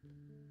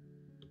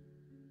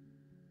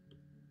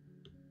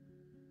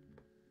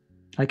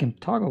 I can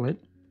toggle it,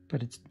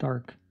 but it's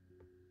dark.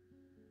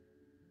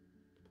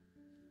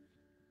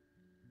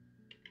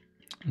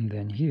 And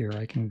then here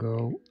I can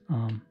go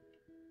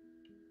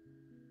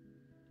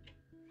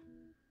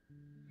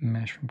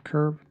mesh from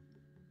curve,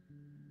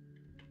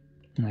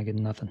 and I get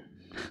nothing.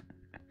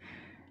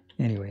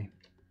 Anyway,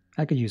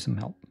 I could use some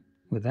help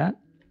with that.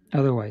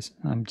 Otherwise,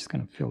 I'm just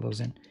going to fill those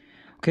in.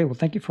 Okay, well,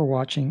 thank you for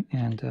watching,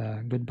 and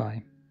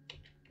goodbye.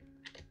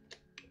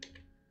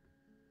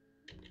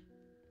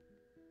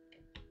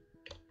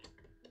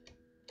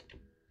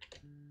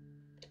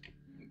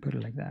 Put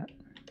it like that.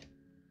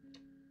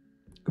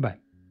 Goodbye.